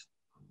 month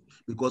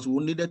because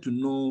we needed to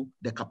know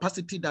the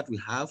capacity that we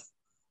have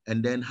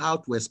and then how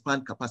to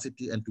expand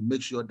capacity and to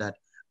make sure that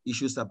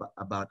issues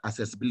about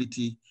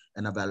accessibility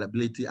and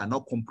availability are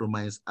not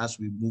compromised as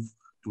we move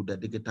to the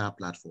digital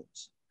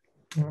platforms.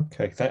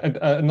 Okay.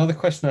 Another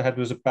question I had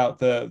was about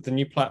the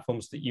new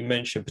platforms that you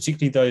mentioned,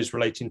 particularly those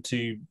relating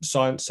to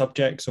science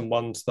subjects and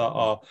ones that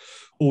are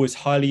always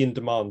highly in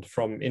demand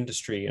from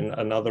industry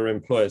and other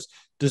employers.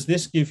 Does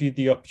this give you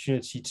the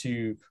opportunity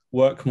to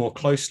work more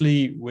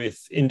closely with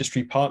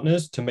industry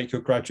partners to make your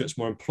graduates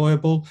more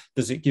employable?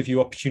 Does it give you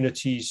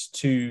opportunities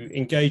to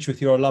engage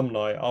with your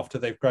alumni after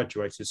they've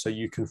graduated so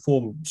you can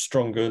form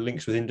stronger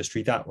links with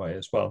industry that way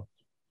as well?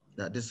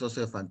 This is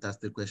also a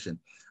fantastic question.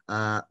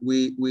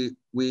 We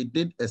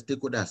did a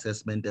stakeholder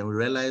assessment and we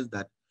realized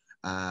that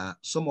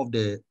some of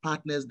the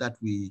partners that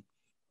we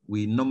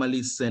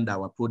normally send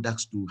our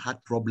products to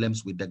had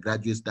problems with the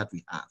graduates that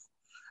we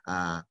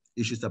have.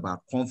 Issues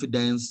about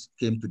confidence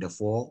came to the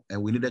fore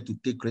and we needed to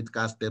take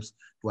critical steps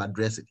to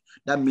address it.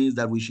 That means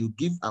that we should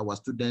give our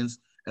students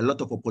a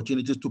lot of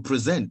opportunities to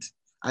present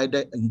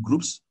either in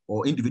groups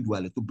or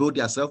individually to build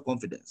their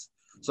self-confidence.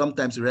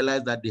 Sometimes you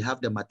realize that they have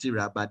the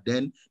material, but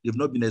then they've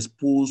not been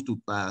exposed to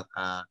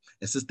a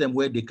system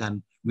where they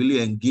can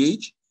really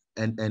engage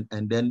and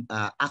then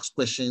ask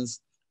questions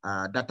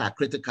that are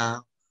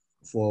critical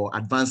for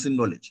advancing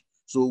knowledge.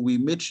 So we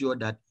made sure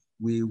that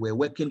we were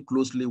working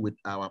closely with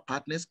our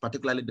partners,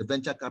 particularly the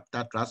Venture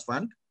Capital Trust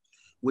Fund,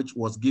 which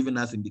was giving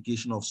us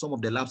indication of some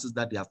of the lapses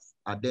that they have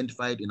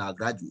identified in our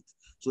graduates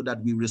so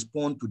that we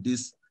respond to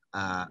these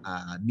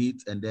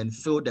needs and then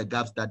fill the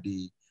gaps that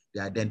they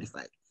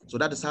identified. So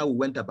that is how we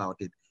went about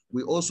it.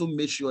 We also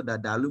made sure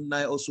that the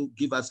alumni also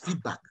give us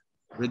feedback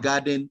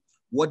regarding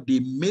what they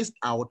missed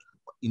out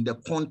in the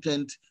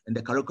content and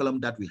the curriculum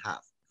that we have,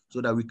 so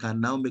that we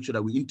can now make sure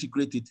that we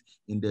integrate it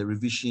in the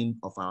revision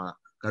of our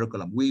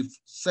curriculum. We've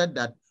said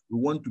that we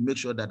want to make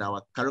sure that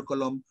our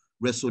curriculum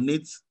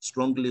resonates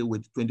strongly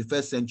with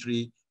 21st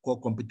century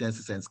core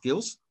competencies and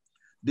skills.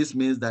 This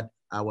means that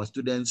our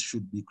students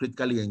should be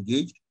critically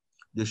engaged.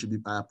 They should be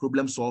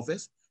problem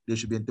solvers. They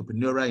should be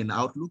entrepreneurial in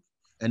outlook.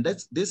 And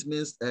this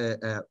means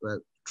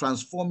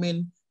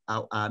transforming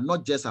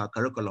not just our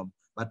curriculum,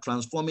 but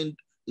transforming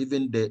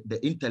even the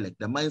intellect,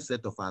 the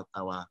mindset of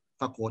our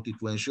faculty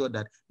to ensure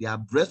that they are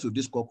abreast of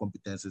these core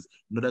competencies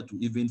in order to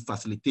even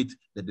facilitate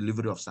the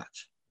delivery of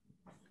such.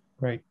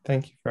 Great,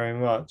 thank you very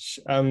much.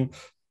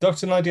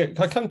 Dr. Nadia,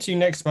 can I come to you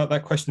next about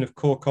that question of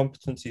core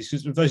competencies?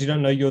 Because for those who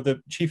don't know, you're the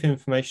Chief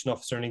Information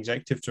Officer and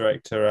Executive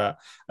Director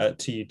at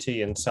TUT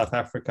in South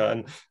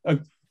Africa.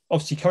 And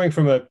obviously coming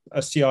from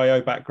a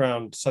CIO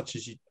background such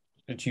as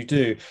you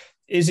do,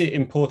 is it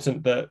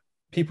important that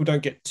people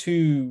don't get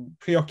too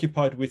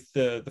preoccupied with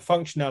the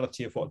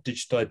functionality of what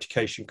digital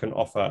education can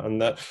offer,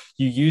 and that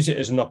you use it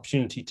as an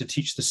opportunity to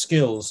teach the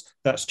skills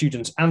that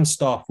students and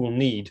staff will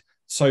need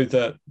so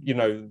that, you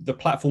know, the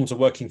platforms are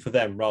working for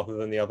them rather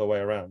than the other way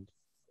around?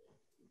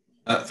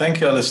 Thank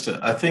you, Alistair.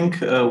 I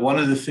think one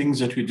of the things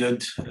that we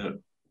did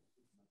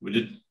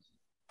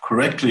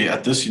correctly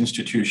at this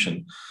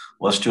institution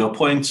was to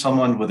appoint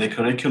someone with a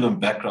curriculum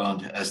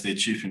background as their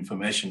Chief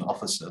Information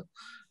Officer,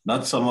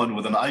 not someone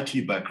with an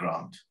IT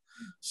background.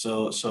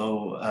 So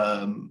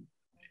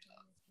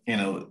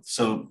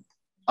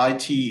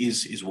IT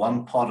is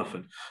one part of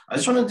it. I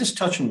just want to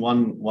touch on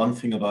one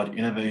thing about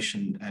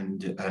innovation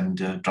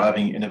and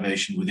driving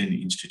innovation within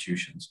the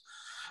institutions.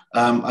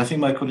 I think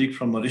my colleague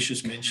from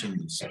Mauritius mentioned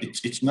this.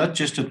 It's not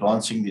just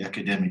advancing the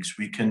academics.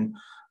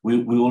 We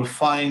will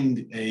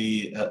find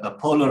a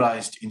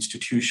polarized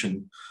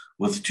institution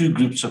with two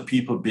groups of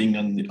people being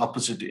on the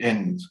opposite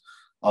ends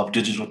of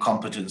digital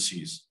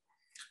competencies.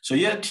 So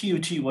here at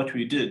TUT, what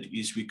we did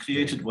is we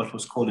created what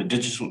was called a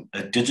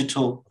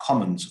digital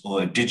commons,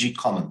 or a Digi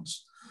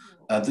Commons.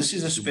 This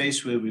is a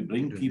space where we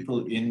bring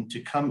people in to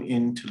come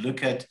in to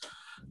look at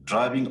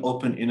driving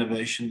open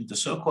innovation, the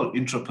so-called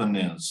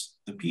entrepreneurs,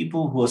 the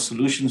people who are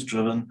solutions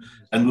driven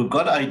and who've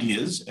got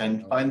ideas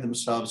and find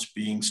themselves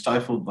being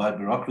stifled by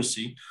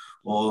bureaucracy,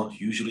 or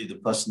usually the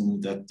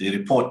person that they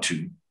report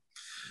to.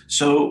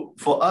 So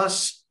for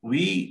us,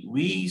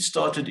 we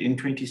started in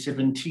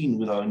 2017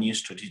 with our new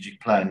strategic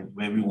plan,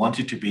 where we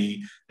wanted to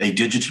be a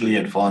digitally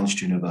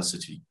advanced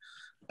university.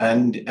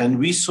 And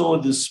we saw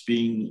this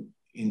being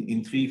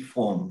in three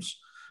forms.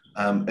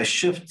 A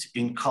shift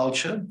in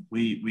culture.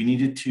 We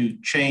needed to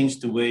change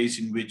the ways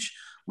in which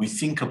we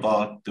think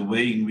about the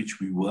way in which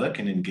we work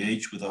and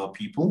engage with our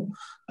people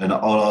and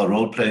all our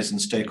role players and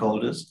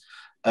stakeholders.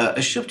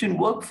 A shift in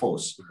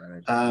workforce.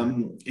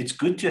 It's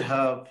good to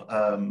have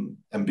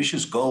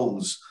ambitious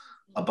goals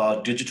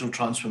about digital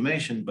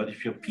transformation, but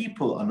if your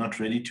people are not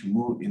ready to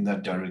move in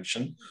that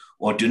direction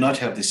or do not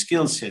have the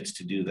skill sets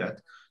to do that,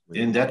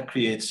 then that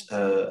creates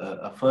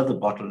a further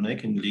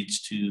bottleneck and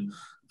leads to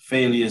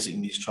failures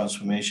in these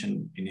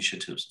transformation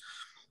initiatives.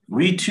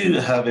 We too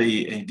have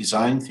a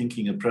design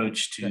thinking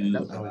approach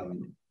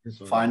to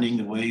finding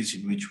the ways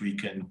in which we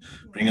can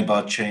bring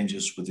about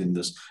changes within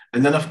this.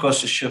 And then of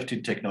course, a shift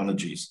in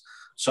technologies.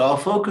 So our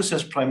focus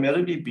has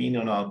primarily been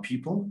on our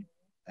people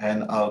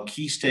and our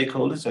key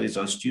stakeholders, that is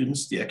our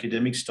students, the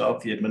academic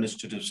staff, the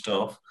administrative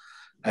staff,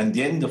 and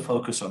then the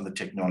focus on the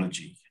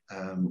technology.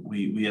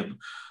 We have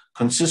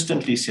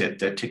consistently said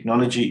that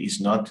technology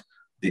is not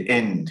the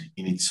end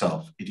in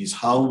itself. It is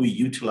how we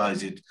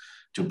utilize it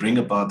to bring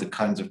about the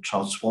kinds of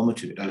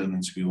transformative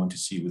elements we want to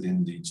see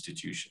within the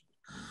institution.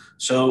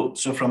 So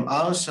from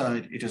our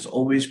side, it has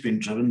always been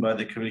driven by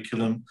the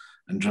curriculum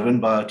and driven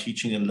by our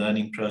teaching and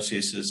learning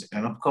processes.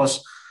 And of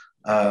course,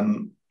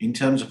 in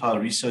terms of our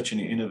research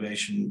and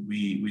innovation,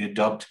 we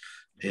adopt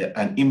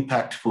an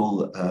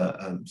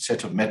impactful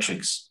set of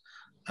metrics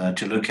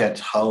to look at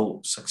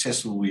how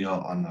successful we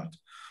are on that.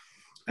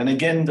 And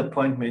again, the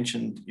point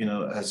mentioned, you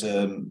know, as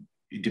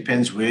it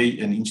depends where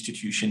an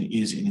institution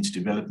is in its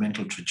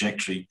developmental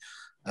trajectory.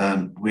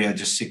 We are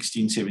just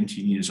 16,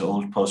 17 years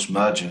old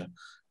post-merger,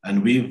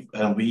 and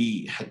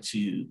we had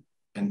to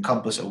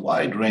encompass a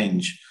wide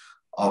range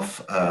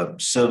of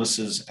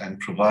services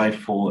and provide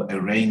for a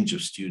range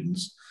of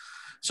students.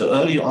 So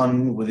early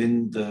on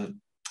within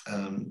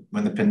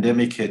when the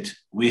pandemic hit,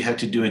 we had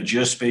to do a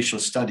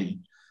geospatial study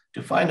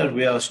to find out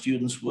where our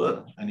students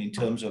were and in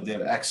terms of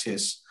their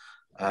access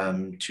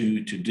to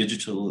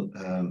digital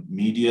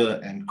media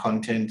and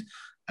content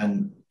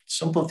and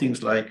simple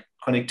things like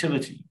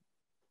connectivity.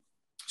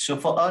 So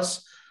for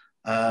us,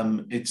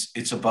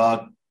 it's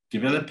about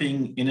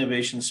developing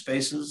innovation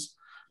spaces.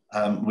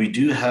 We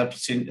do have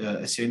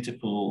a Center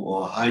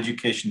for Higher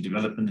Education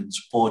Development and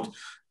Support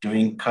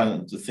doing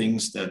kind of the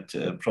things that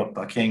Prof.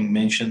 Bakeng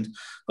mentioned.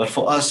 But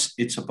for us,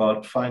 it's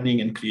about finding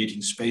and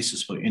creating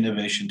spaces for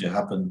innovation to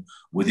happen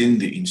within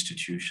the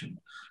institution.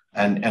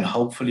 And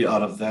hopefully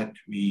out of that,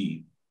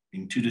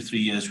 in 2 to 3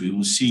 years, we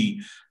will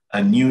see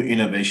a new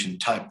innovation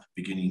type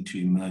beginning to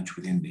emerge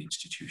within the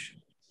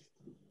institution.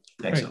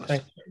 Thanks,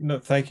 Alistair.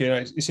 Thank you.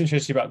 It's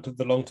interesting about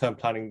the long-term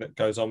planning that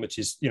goes on, which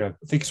is, you know,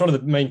 I think it's one of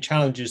the main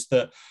challenges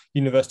that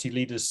university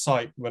leaders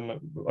cite when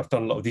I've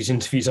done a lot of these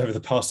interviews over the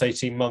past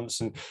 18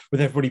 months, and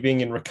with everybody being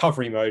in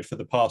recovery mode for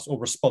the past, or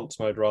response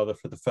mode rather,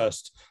 for the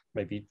first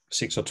maybe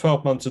 6 or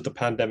 12 months of the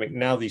pandemic.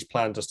 Now these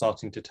plans are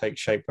starting to take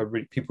shape, but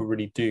people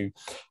really do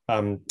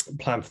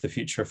plan for the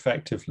future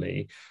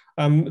effectively.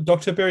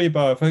 Dr.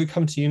 Biriba, if I could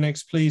come to you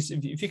next, please.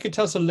 If you could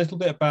tell us a little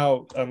bit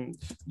about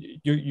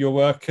your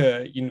work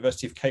at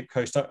University of Cape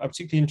Coast. I'm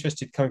particularly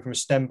interested, coming from a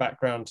STEM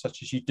background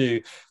such as you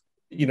do,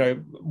 you know,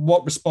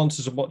 what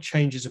responses and what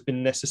changes have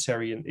been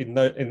necessary in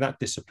that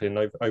discipline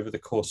over the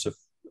course of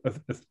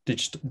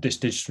this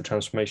digital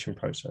transformation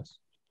process?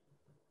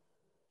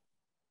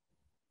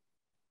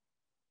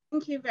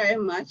 Thank you very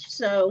much.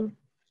 So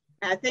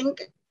I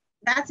think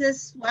that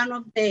is one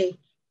of the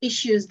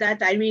issues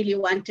that I really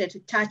wanted to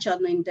touch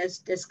on in this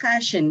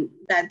discussion,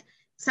 that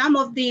some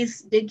of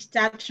these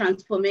digital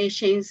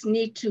transformations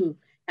need to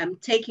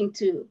take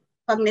into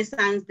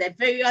cognizance the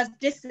various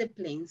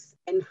disciplines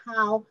and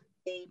how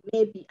they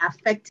may be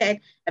affected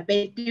a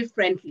bit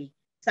differently.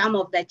 Some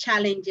of the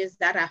challenges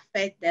that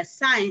affect the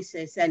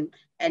sciences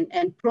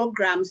and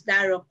programs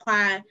that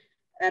require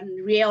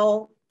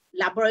real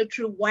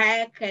laboratory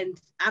work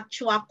and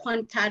actual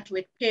contact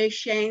with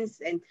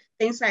patients and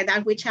things like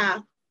that, which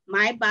are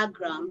my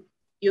background.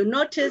 You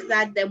notice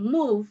that the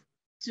move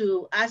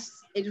to us,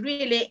 it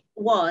really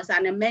was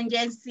an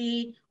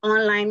emergency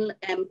online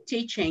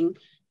teaching,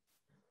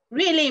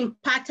 really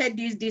impacted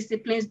these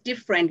disciplines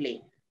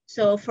differently.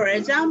 So for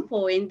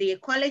example, in the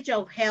College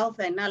of Health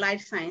and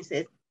Allied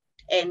Sciences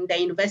and the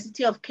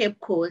University of Cape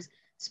Coast,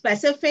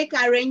 specific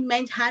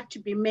arrangements had to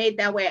be made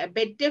that were a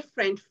bit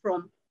different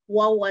from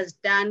what was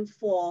done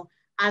for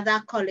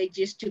other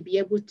colleges to be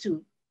able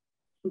to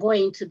go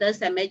into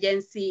this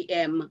emergency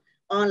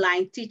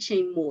online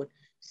teaching mode.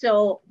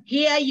 So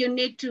here you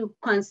need to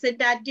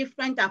consider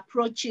different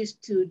approaches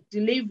to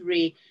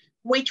delivery,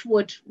 which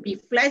would be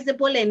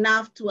flexible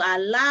enough to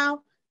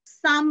allow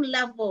some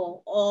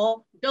level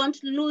or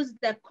don't lose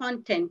the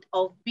content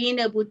of being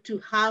able to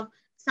have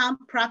some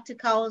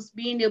practicals,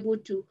 being able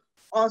to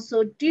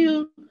also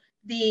do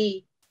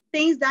the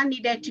things that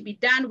needed to be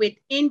done with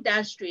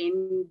industry,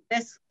 in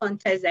this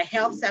context, the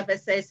health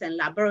services and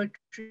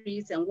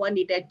laboratories and what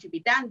needed to be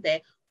done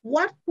there.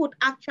 What could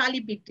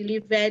actually be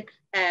delivered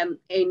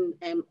in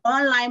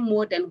online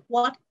mode and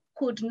what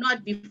could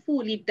not be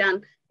fully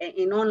done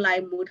in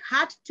online mode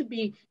had to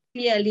be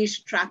clearly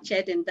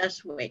structured in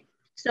this way.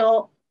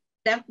 So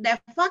the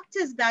fact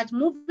is that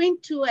moving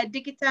to a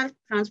digital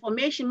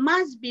transformation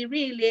must be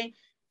really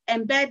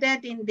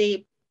embedded in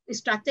the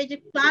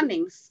strategic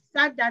planning,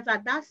 such that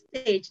at that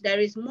stage, there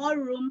is more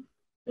room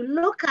to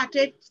look at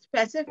it,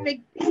 specific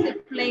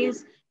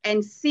disciplines,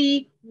 and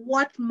see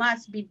what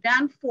must be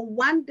done for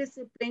one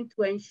discipline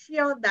to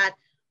ensure that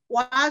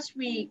whilst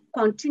we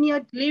continue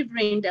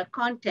delivering the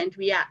content,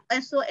 we are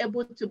also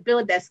able to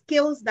build the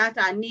skills that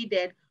are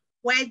needed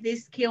where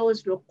these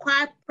skills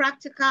require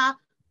practical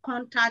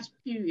contact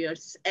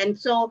periods. And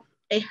so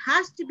it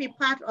has to be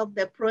part of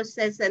the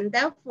process, and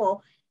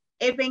therefore,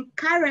 even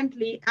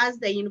currently, as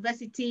the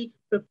university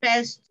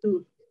prepares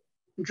to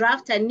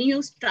draft a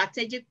new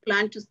strategic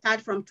plan to start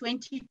from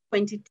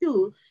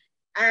 2022,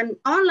 an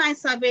online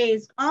survey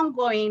is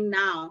ongoing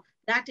now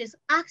that is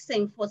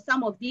asking for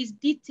some of these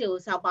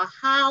details about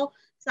how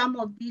some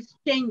of these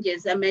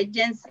changes,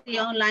 emergency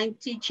online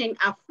teaching,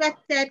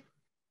 affected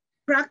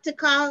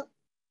practical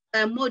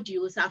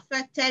modules,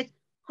 affected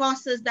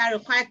courses that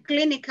require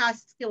clinical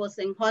skills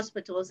in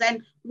hospitals,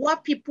 and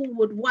what people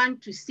would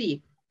want to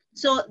see.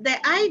 So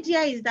the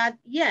idea is that,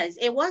 yes,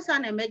 it was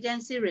an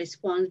emergency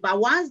response, but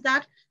once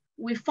that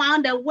we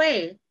found a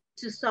way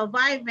to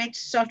survive it,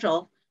 sort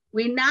of,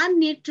 we now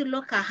need to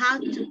look at how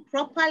to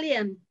properly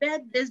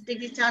embed this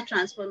digital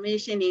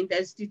transformation in the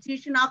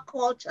institutional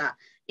culture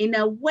in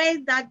a way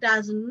that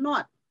does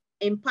not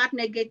impact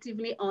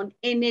negatively on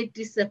any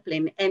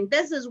discipline. And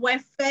this is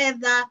where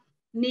further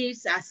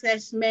needs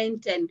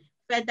assessment and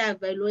further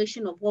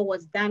evaluation of what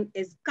was done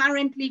is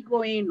currently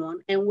going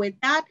on. And with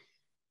that,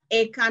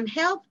 it can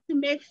help to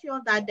make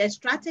sure that the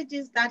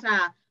strategies that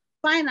are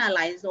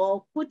finalized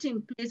or put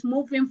in place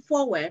moving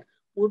forward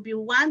will be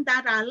one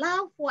that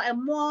allow for a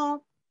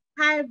more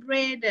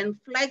hybrid and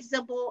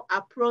flexible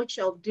approach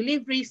of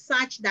delivery,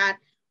 such that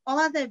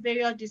all the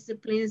various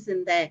disciplines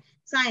in the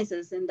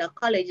sciences in the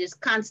colleges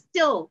can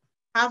still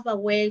have a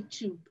way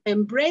to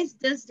embrace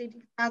this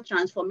digital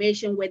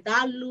transformation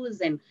without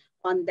losing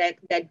on the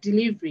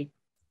delivery.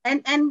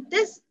 And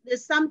this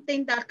is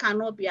something that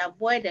cannot be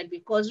avoided,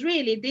 because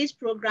really these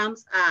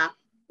programs are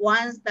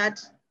ones that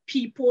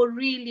people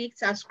really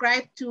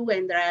subscribe to,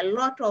 and there are a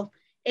lot of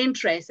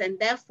interest, and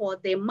therefore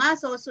they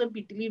must also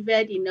be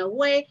delivered in a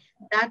way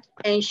that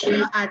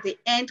ensure at the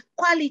end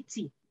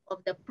quality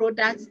of the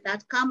products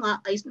that come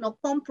out is not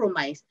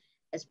compromised.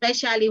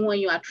 Especially when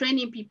you are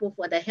training people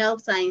for the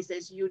health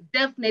sciences, you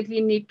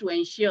definitely need to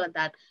ensure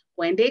that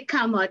when they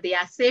come out, they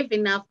are safe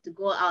enough to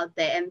go out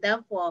there. And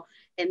therefore,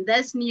 in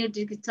this new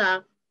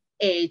digital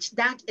age,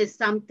 that is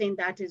something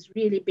that is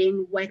really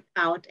being worked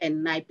out.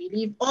 And I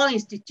believe all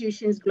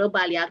institutions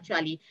globally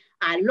actually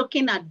are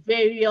looking at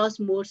various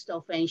modes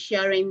of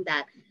ensuring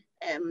that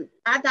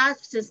other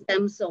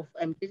systems of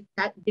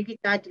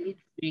digital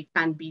delivery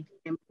can be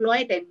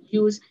employed and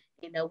used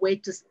in a way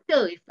to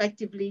still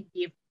effectively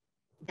give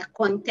the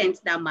content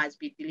that must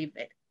be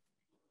delivered.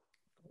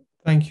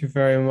 Thank you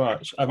very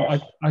much.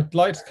 I'd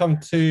like to come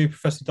to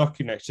Professor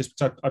Doku next, just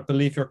because I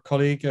believe you're a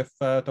colleague of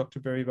Dr.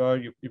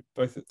 Biriba. You're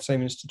both at the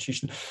same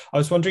institution. I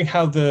was wondering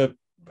how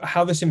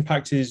this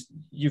impact is,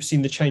 you've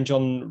seen the change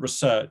on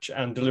research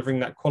and delivering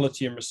that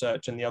quality in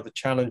research and the other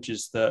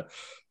challenges that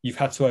you've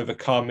had to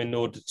overcome in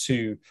order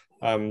to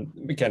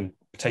Again,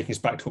 taking us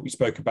back to what we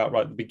spoke about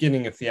right at the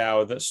beginning of the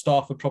hour, that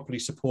staff are properly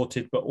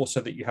supported, but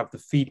also that you have the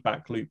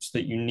feedback loops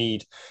that you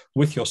need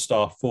with your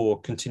staff for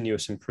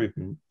continuous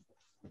improvement.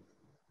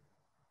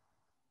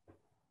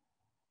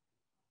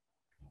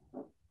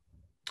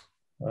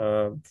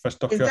 Professor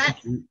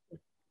Doku,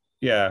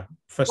 yeah.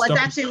 Was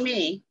that to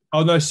me?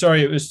 Oh no,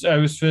 sorry, it was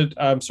for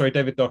sorry,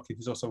 David Doku,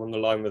 who's also on the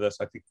line with us.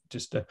 I think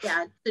just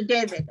yeah, to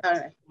David. All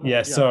right.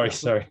 Yeah, sorry.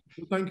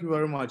 Thank you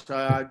very much.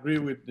 I agree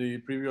with the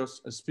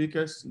previous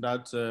speakers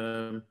that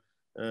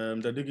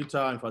the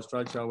digital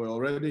infrastructure were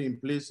already in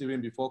place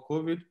even before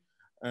COVID,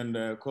 and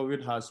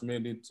COVID has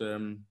made it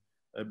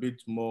a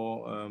bit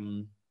more,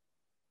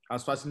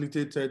 has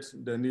facilitated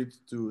the need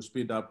to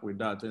speed up with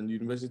that, and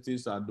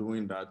universities are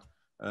doing that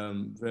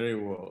very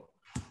well.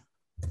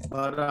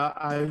 But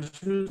I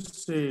should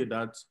say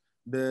that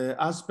the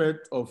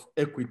aspect of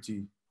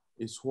equity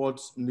is what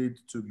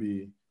needs to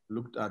be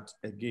looked at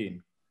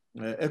again.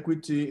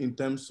 Equity in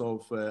terms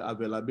of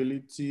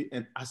availability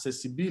and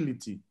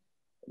accessibility.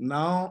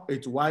 Now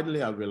it's widely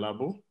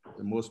available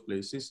in most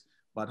places,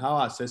 but how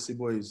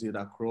accessible is it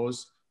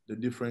across the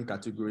different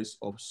categories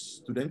of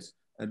students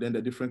and then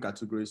the different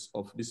categories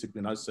of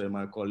discipline, as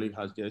my colleague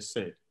has just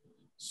said.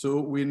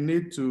 So we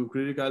need to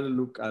critically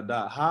look at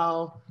that.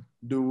 How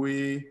do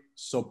we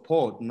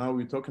support, now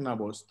we're talking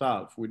about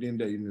staff within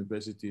the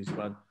universities,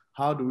 but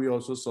how do we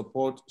also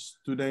support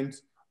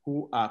students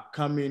who are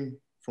coming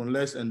from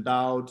less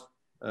endowed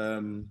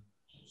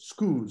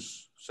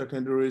schools,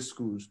 secondary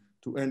schools,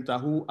 to enter,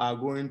 who are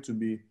going to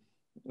be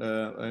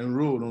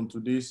enrolled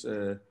onto this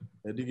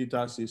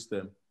digital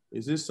system?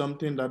 Is this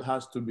something that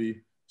has to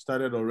be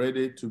started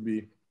already to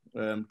be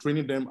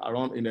training them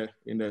around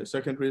in the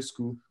secondary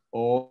school,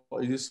 or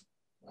is this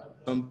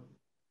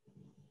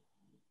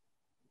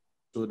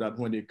so that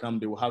when they come,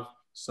 they will have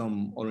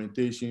some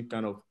orientation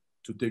kind of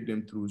to take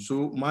them through?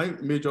 So my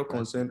major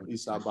concern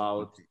is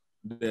about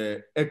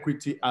the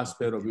equity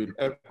aspect of it,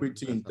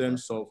 equity in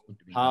terms of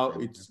how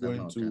it's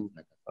going to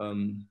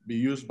be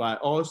used by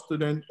all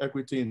students,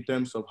 equity in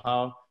terms of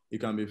how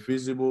it can be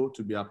feasible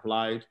to be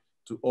applied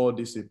to all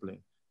disciplines.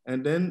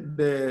 And then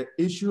the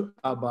issue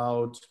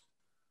about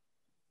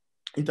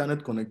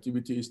internet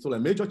connectivity is still a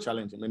major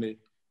challenge in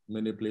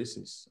many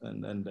places.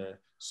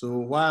 So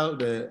while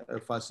the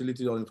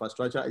facility or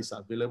infrastructure is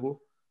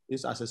available,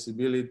 its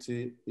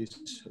accessibility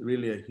is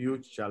really a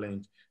huge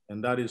challenge.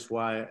 And that is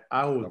why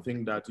I would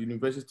think that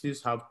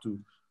universities have to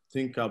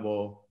think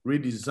about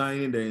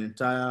redesigning the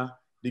entire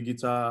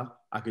digital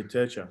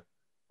architecture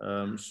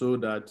so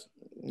that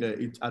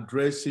it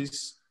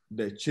addresses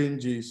the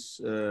changes,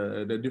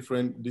 the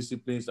different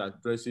disciplines,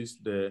 addresses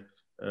the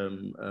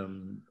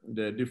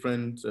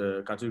different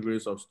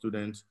categories of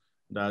students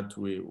that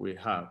we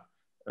have.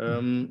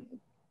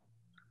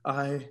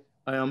 I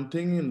am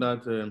thinking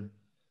that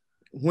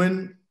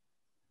when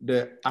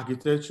the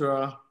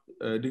architectural,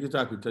 digital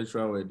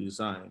architecture were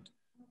designed,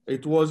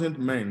 it wasn't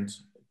meant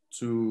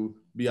to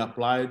be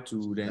applied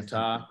to the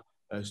entire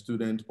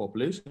student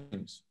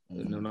populations.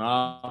 In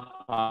our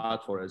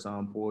part, for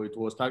example, it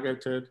was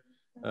targeted,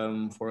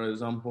 for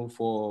example,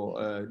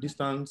 for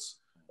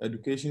distance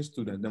education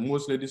students. The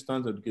mostly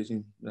distance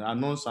education are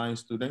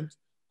non-science students.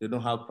 They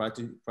don't have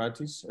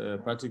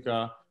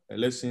practical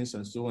lessons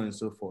and so on and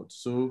so forth.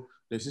 So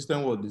the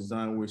system was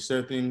designed with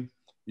certain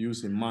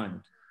use in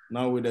mind.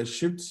 Now with the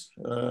shifts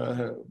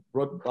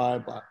brought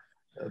about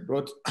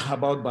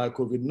by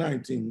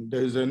COVID-19,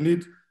 there is a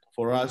need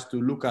for us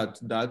to look at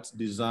that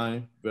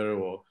design very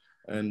well,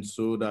 and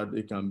so that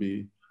it can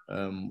be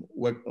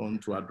worked on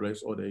to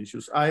address other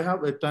issues. I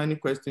have a tiny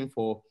question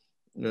for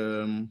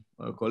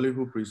a colleague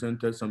who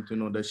presented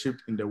something on the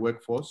shift in the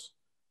workforce.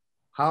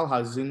 How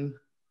has it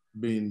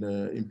been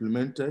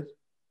implemented?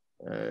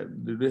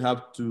 Do they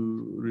have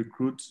to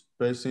recruit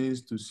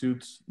persons to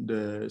suit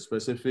the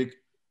specific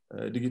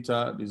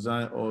digital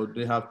design, or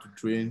they have to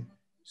train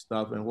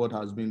staff, and what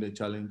has been the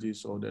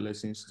challenges or the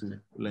lessons to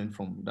learn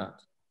from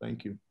that?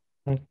 Thank you.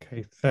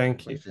 Okay,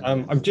 thank you.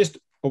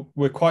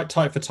 We're quite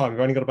tight for time.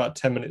 We've only got about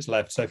 10 minutes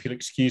left. So if you'll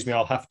excuse me,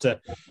 I'll have to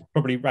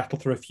probably rattle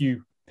through a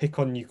few, pick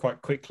on you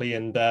quite quickly,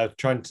 and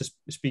trying to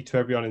speak to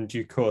everyone in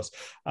due course.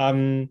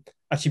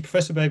 Actually,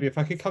 Professor Baby, if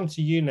I could come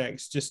to you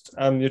next, just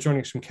you're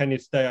joining us from Kenya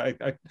today.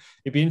 I'd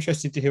be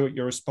interested to hear what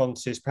your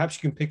response is. Perhaps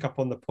you can pick up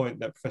on the point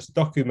that Professor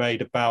Doku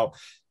made about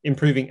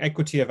improving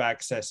equity of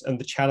access and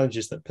the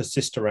challenges that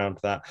persist around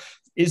that.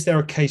 Is there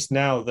a case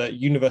now that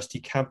university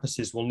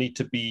campuses will need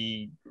to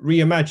be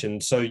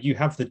reimagined? So you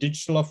have the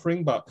digital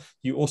offering, but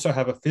you also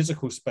have a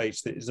physical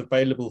space that is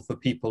available for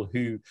people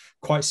who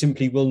quite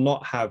simply will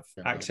not have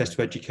access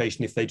to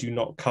education if they do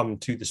not come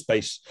to the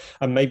space.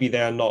 And maybe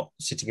they are not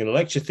sitting in a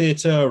lecture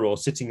theatre or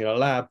sitting in a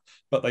lab,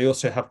 but they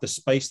also have the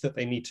space that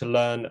they need to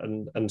learn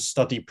and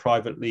study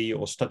privately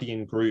or study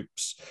in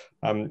groups.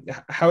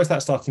 How is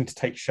that starting to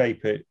take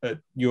shape at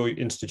your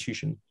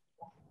institution?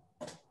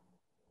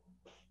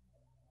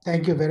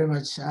 Thank you very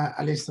much,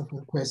 Alistair, for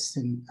the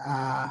question.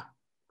 I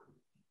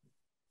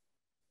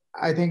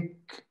think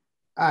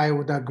I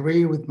would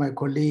agree with my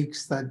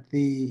colleagues that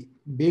the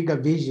bigger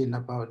vision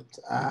about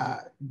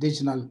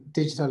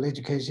digital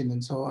education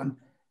and so on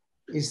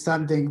is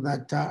something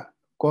that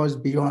goes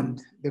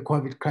beyond the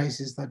COVID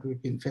crisis that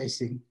we've been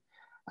facing.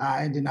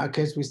 And in our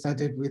case, we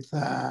started with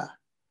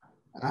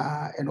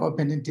an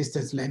open and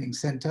distance learning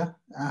center,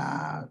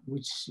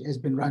 which has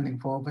been running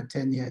for over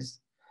 10 years.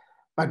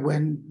 But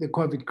when the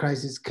COVID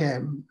crisis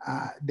came,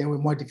 there were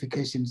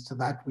modifications to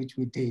that, which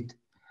we did.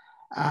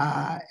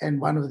 And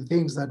one of the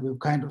things that we've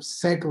kind of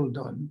settled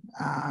on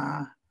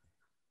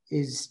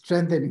is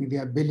strengthening the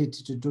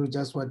ability to do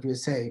just what we're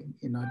saying,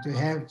 to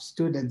have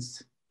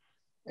students,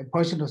 a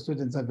portion of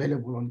students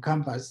available on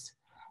campus,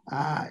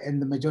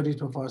 and the majority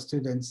of our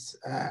students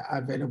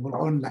are available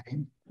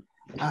online,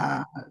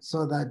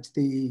 so that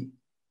the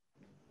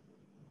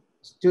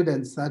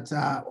students that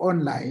are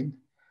online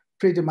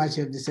pretty much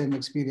have the same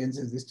experience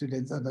as the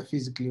students that are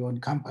physically on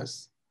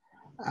campus.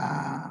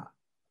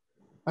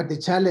 But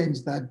the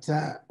challenge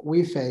that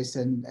we face,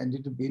 and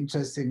it would be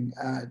interesting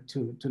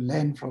to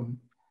learn from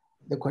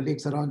the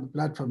colleagues around the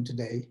platform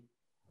today,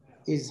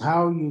 is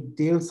how you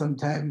deal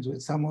sometimes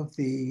with some of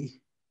the,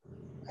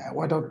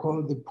 what I'd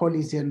call the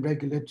policy and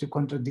regulatory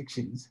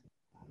contradictions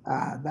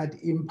that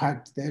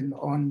impact then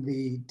on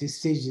the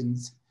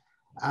decisions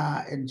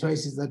and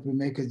choices that we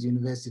make as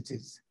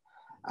universities.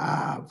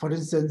 For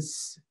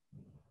instance,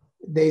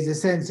 there is a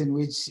sense in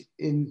which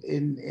in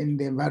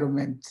the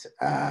environment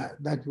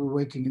that we're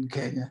working in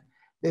Kenya,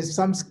 there's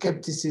some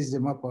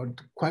skepticism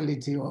about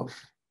quality of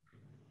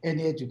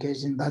any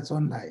education that's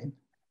online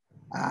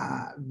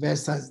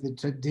versus the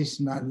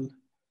traditional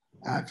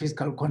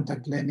physical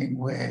contact learning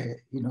where,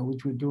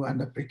 which we do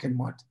under brick and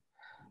mortar.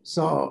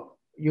 So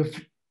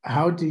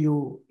how do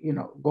you,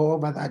 go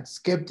over that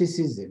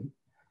skepticism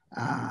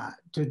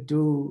to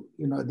do,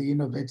 the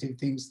innovative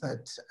things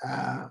that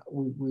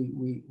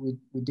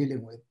we're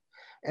dealing with?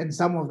 And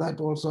some of that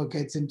also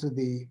gets into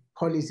the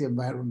policy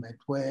environment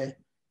where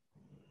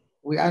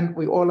we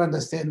all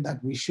understand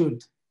that we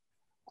should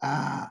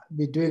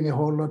be doing a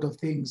whole lot of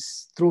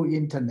things through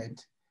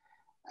internet.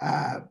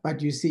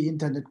 But you see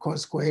internet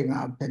costs going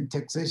up and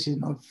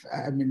taxation of,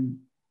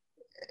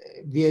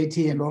 VAT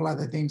and all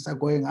other things are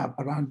going up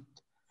around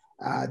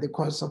the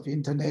cost of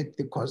internet,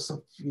 the cost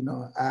of,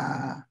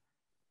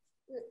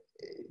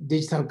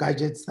 digital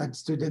gadgets that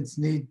students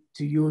need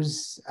to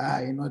use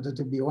in order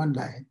to be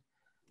online.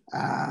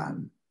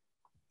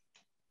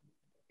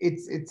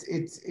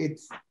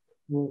 It's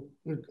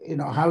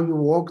how you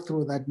walk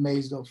through that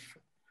maze of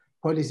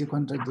policy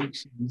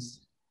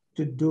contradictions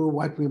to do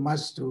what we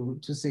must do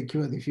to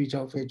secure the future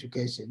of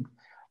education.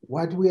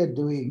 What we are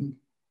doing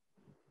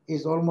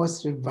is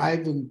almost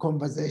reviving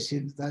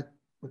conversations that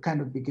were kind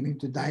of beginning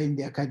to die in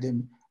the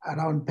academy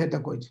around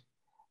pedagogy,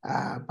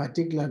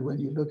 particularly when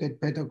you look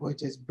at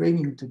pedagogy as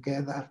bringing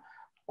together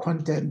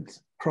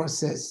content,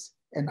 process,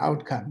 and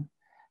outcome.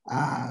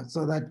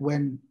 So that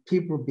when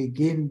people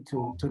begin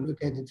to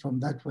look at it from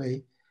that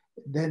way,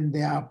 then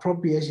their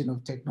appropriation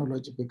of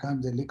technology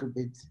becomes a little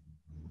bit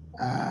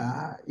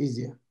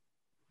easier.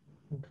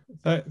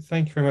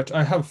 Thank you very much.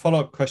 I have a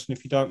follow-up question,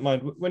 if you don't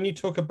mind. When you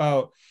talk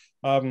about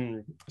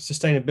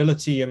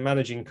sustainability and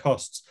managing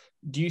costs,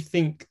 do you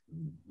think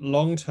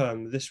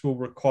long-term this will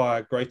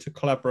require greater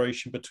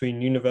collaboration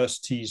between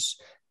universities,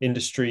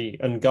 industry,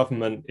 and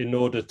government in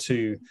order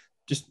to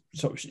just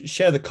sort of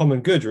share the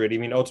common good, really?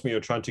 Ultimately, you're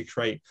trying to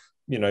create,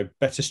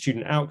 better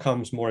student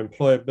outcomes, more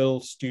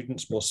employable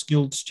students, more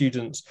skilled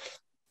students.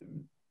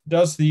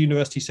 Does the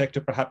university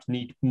sector perhaps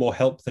need more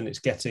help than it's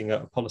getting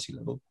at a policy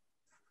level?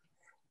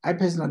 I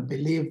personally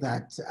believe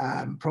that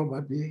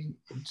probably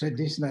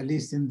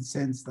traditionalist in the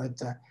sense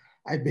that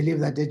I believe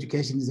that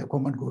education is a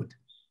common good.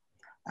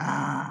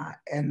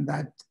 And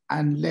that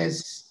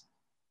unless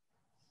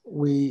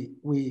we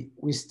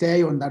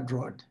stay on that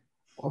road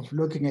of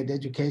looking at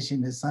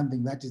education as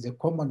something that is a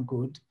common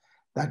good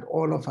that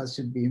all of us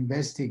should be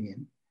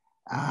investing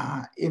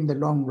in the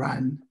long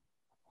run,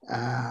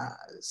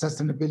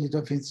 sustainability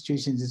of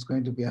institutions is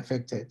going to be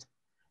affected.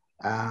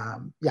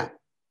 Yeah.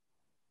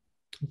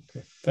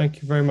 Okay,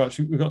 thank you very much.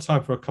 We've got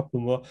time for a couple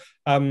more.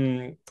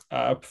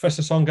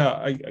 Professor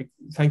Songa, I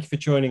thank you for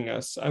joining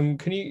us.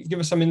 Can you give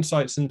us some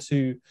insights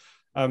into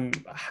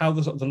how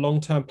the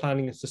long-term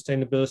planning and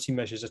sustainability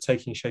measures are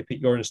taking shape at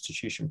your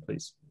institution,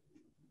 please?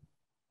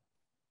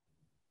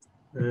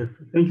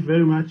 Thank you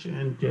very much,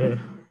 and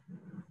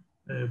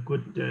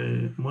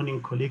good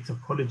morning, colleagues.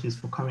 Apologies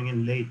for coming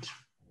in late.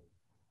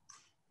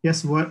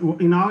 Yes,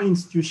 in our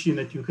institution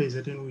at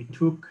UKZN, we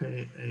took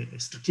a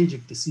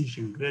strategic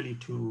decision really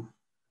to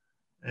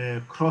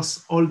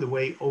cross all the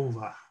way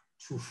over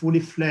to fully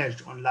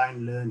fledged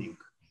online learning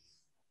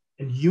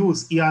and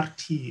use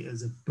ERT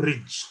as a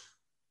bridge,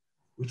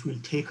 which will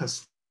take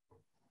us.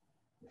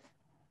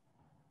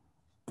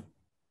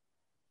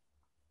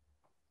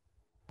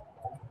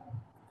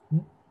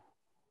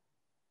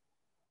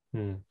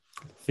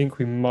 I think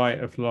we might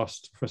have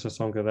lost Professor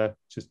Songa there,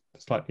 just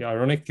slightly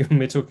ironic given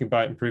we're talking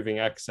about improving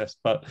access.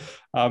 But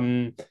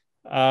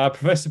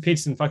Professor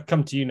Peterson, if I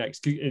come to you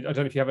next, I don't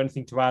know if you have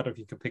anything to add or if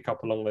you could pick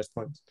up along those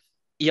points.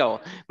 Yeah,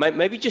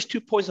 maybe just 2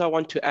 points I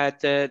want to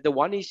add. The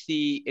one is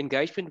the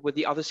engagement with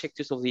the other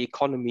sectors of the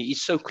economy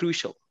is so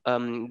crucial.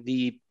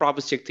 The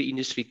private sector,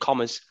 industry,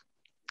 commerce,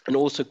 and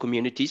also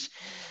communities,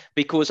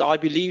 because I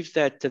believe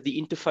that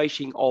the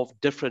interfacing of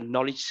different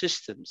knowledge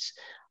systems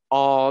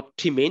are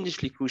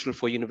tremendously crucial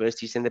for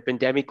universities, and the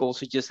pandemic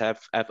also just have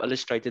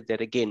illustrated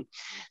that again.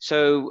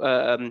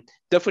 So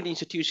different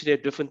institutions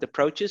have different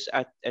approaches.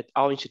 At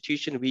our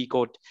institution, we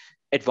got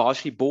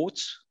advisory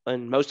boards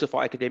and most of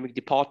our academic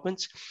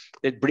departments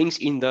that brings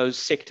in those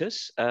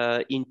sectors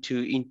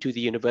into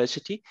the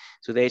university.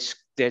 So that's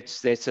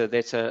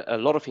a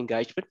lot of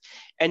engagement.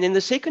 And then the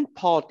second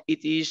part,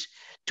 it is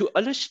to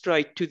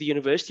illustrate to the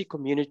university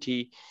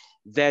community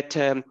that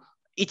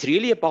it's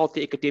really about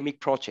the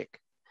academic project,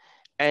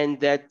 and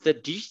that the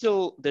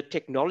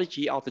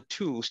technology are the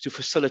tools to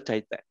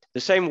facilitate that.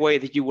 The same way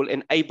that you will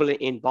enable an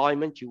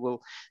environment, you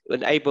will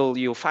enable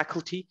your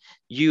faculty,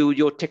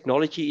 your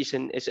technology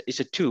is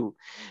a tool.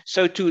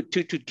 So to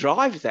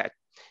drive that,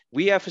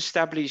 we have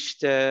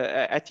established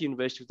at the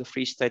University of the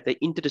Free State the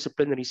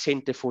Interdisciplinary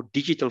Center for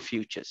Digital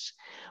Futures,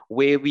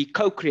 where we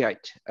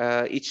co-create.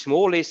 It's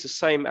more or less the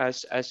same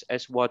as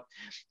what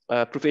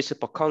Professor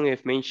Pakang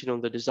have mentioned on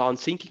the Design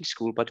Thinking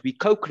School, but we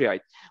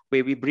co-create,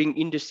 where we bring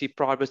industry,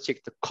 private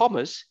sector,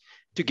 commerce,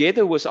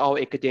 together with our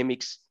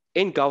academics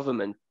and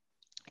government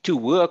to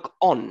work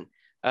on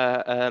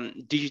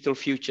digital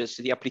futures,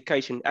 the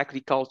application in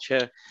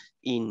agriculture,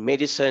 in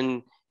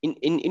medicine,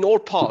 in all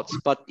parts,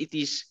 but it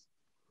is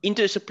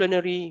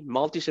interdisciplinary,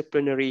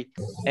 multidisciplinary,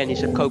 and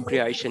it's a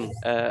co-creation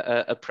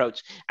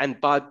approach.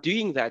 And by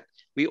doing that,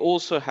 we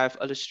also have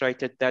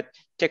illustrated that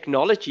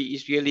technology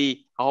is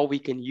really how we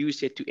can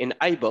use it to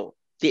enable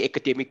the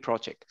academic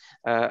project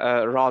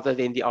rather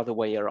than the other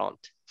way around.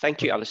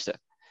 Thank you, Alistair.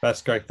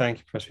 That's great. Thank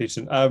you, Professor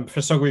Peterson.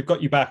 Professor Songo, we've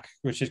got you back,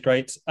 which is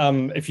great.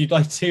 If you'd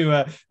like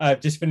to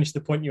just finish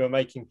the point you were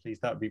making, please,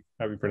 that'd be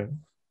brilliant.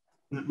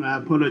 My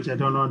apologies. I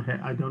don't know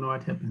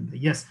what happened.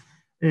 Yes,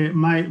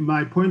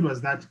 my point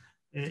was that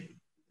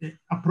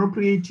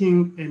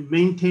appropriating and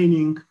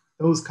maintaining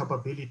those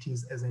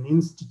capabilities as an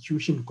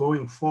institution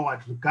going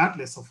forward,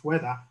 regardless of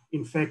whether,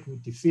 in fact, we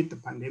defeat the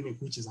pandemic,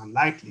 which is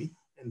unlikely,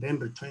 and then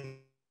return.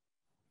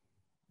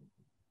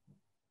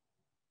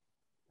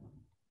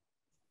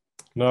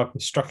 No,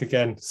 struck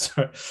again.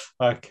 Sorry.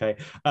 Okay.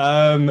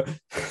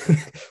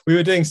 We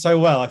were doing so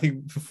well. I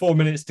think for 4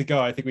 minutes to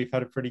go, I think we've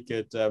had a pretty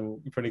good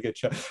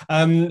show.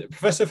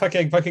 Professor, if I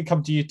can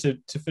come to you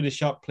to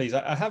finish up, please.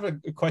 I have a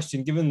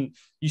question. Given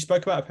you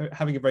spoke about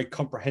having a very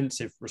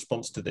comprehensive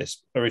response to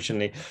this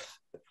originally,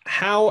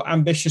 how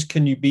ambitious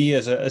can you be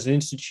as an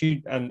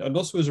institute and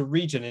also as a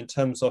region in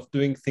terms of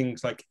doing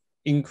things like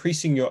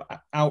increasing your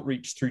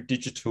outreach through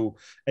digital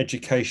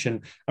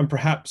education and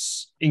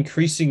perhaps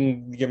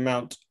increasing the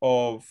amount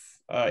of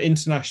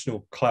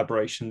international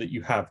collaboration that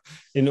you have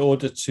in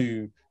order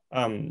to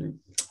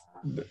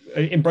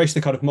embrace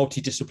the kind of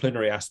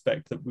multidisciplinary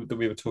aspect that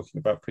we were talking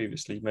about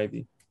previously,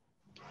 maybe?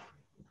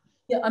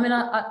 Yeah, I mean,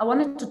 I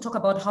wanted to talk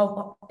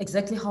about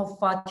exactly how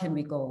far can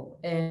we go,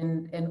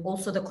 and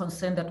also the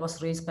concern that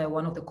was raised by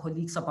one of the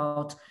colleagues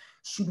about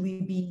should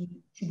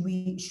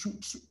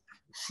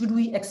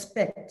we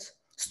expect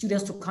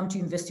students to come to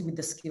university with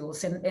the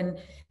skills? And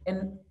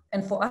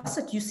for us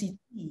at UCT,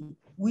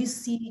 we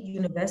see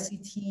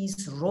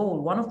university's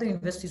role, one of the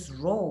university's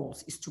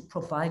roles is to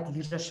provide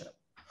leadership.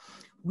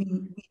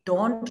 We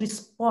don't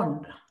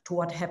respond to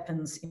what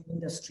happens in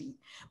industry,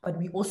 but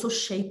we also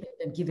shape it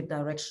and give it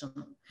direction.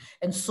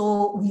 And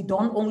so we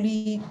don't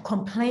only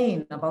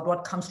complain about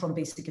what comes from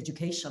basic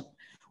education.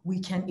 We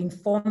can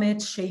inform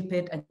it, shape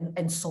it,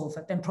 and solve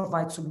it, and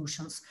provide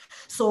solutions.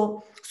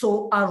 So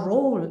our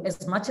role,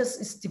 as much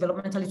as it's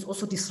developmental, it's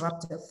also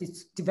disruptive. It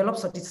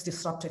develops, but it's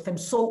disruptive. And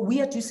so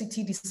we at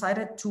UCT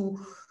decided to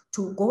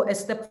go a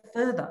step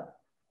further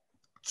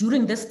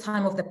during this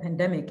time of the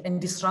pandemic and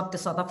disrupt the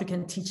South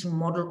African teaching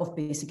model of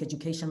basic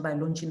education by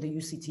launching the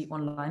UCT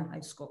Online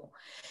High School.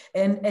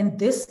 And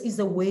this is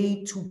a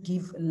way to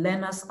give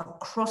learners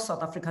across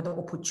South Africa the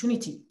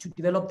opportunity to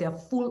develop their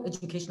full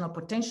educational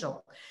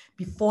potential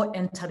before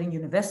entering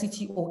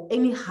university or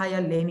any higher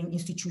learning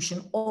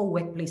institution or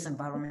workplace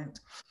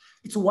environment.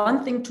 It's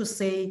one thing to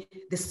say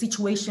the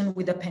situation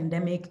with the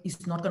pandemic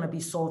is not going to be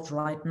solved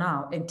right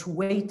now and to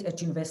wait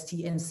at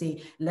university and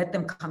say, let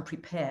them come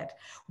prepared.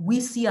 We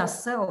see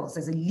ourselves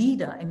as a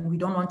leader and we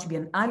don't want to be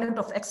an island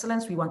of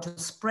excellence. We want to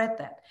spread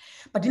that.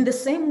 But in the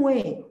same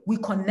way, we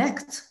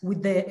connect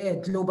with the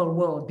global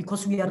world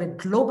because we are a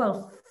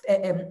global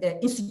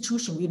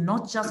institution. We're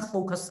not just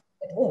focused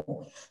at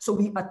home. So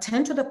we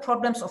attend to the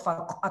problems of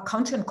our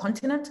country and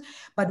continent,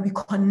 but we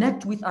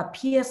connect with our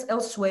peers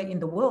elsewhere in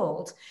the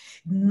world,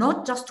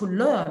 not just to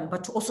learn,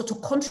 but also to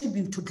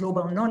contribute to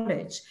global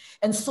knowledge.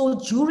 And so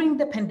during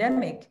the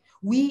pandemic,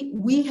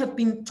 we have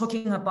been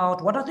talking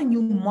about what are the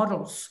new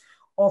models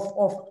of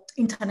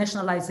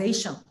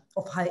internationalization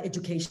of higher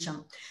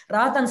education,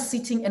 rather than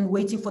sitting and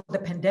waiting for the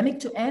pandemic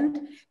to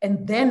end,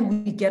 and then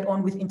we get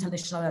on with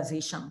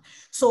internationalization.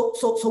 So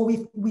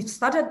we've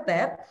started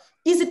there.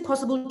 Is it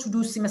possible to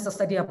do semester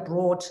study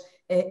abroad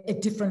a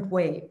different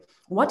way.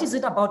 What is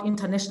it about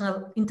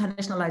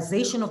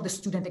internationalization of the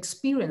student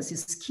experience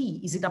is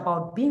key. Is it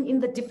about being in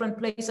the different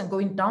place and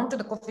going down to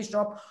the coffee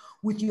shop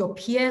with your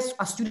peers,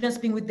 are students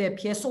being with their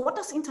peers? So what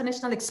does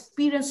international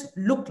experience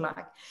look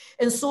like?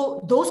 And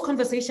so those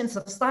conversations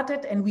have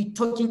started, and we're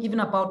talking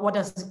even about what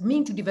does it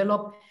mean to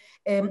develop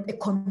a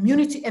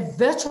community, a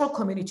virtual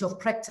community of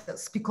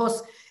practice,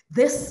 because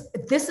this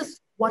is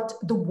what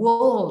the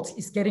world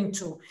is getting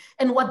to.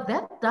 And what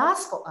that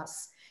does for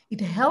us,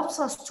 it helps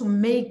us to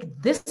make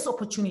this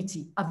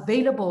opportunity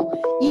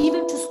available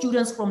even to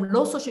students from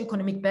low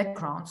socioeconomic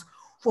backgrounds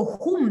for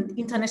whom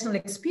international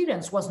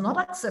experience was not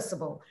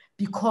accessible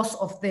because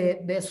of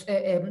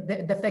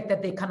the fact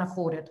that they can't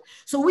afford it.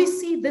 So we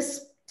see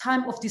this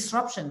time of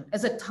disruption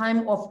as a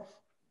time of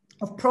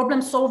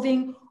problem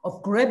solving,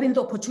 of grabbing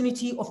the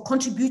opportunity, of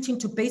contributing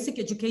to basic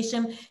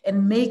education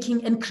and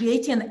making and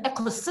creating an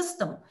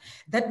ecosystem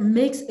that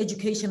makes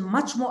education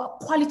much more,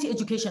 quality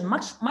education,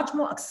 much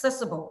more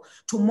accessible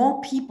to more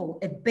people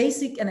at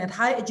basic and at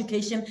higher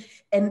education,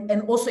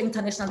 and also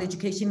international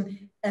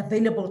education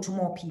available to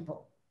more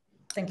people.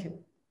 Thank you.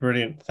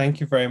 Brilliant. Thank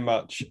you very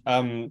much.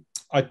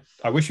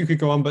 I wish you could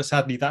go on, but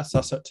sadly that's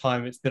us at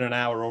time. It's been an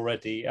hour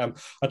already.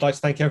 I'd like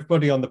to thank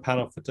everybody on the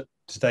panel for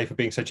today for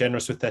being so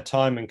generous with their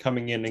time and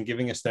coming in and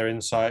giving us their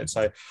insights.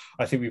 I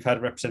think we've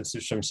had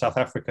representatives from South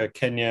Africa,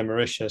 Kenya,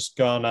 Mauritius,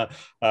 Ghana.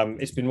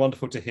 It's been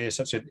wonderful to hear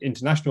such an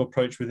international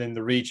approach within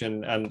the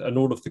region and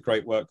all of the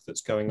great work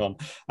that's going on.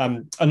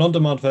 An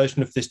on-demand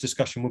version of this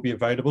discussion will be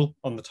available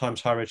on the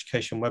Times Higher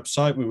Education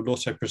website. We will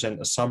also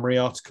present a summary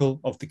article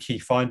of the key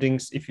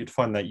findings if you'd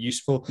find that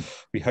useful.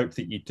 We hope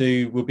that you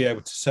do. We'll be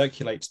able to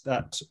circulate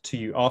that to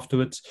you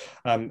afterwards.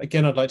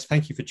 Again, I'd like to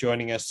thank you for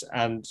joining us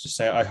and to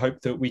say I hope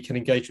that we can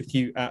engage with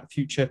you at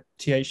future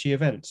THE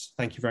events.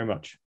 Thank you very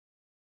much.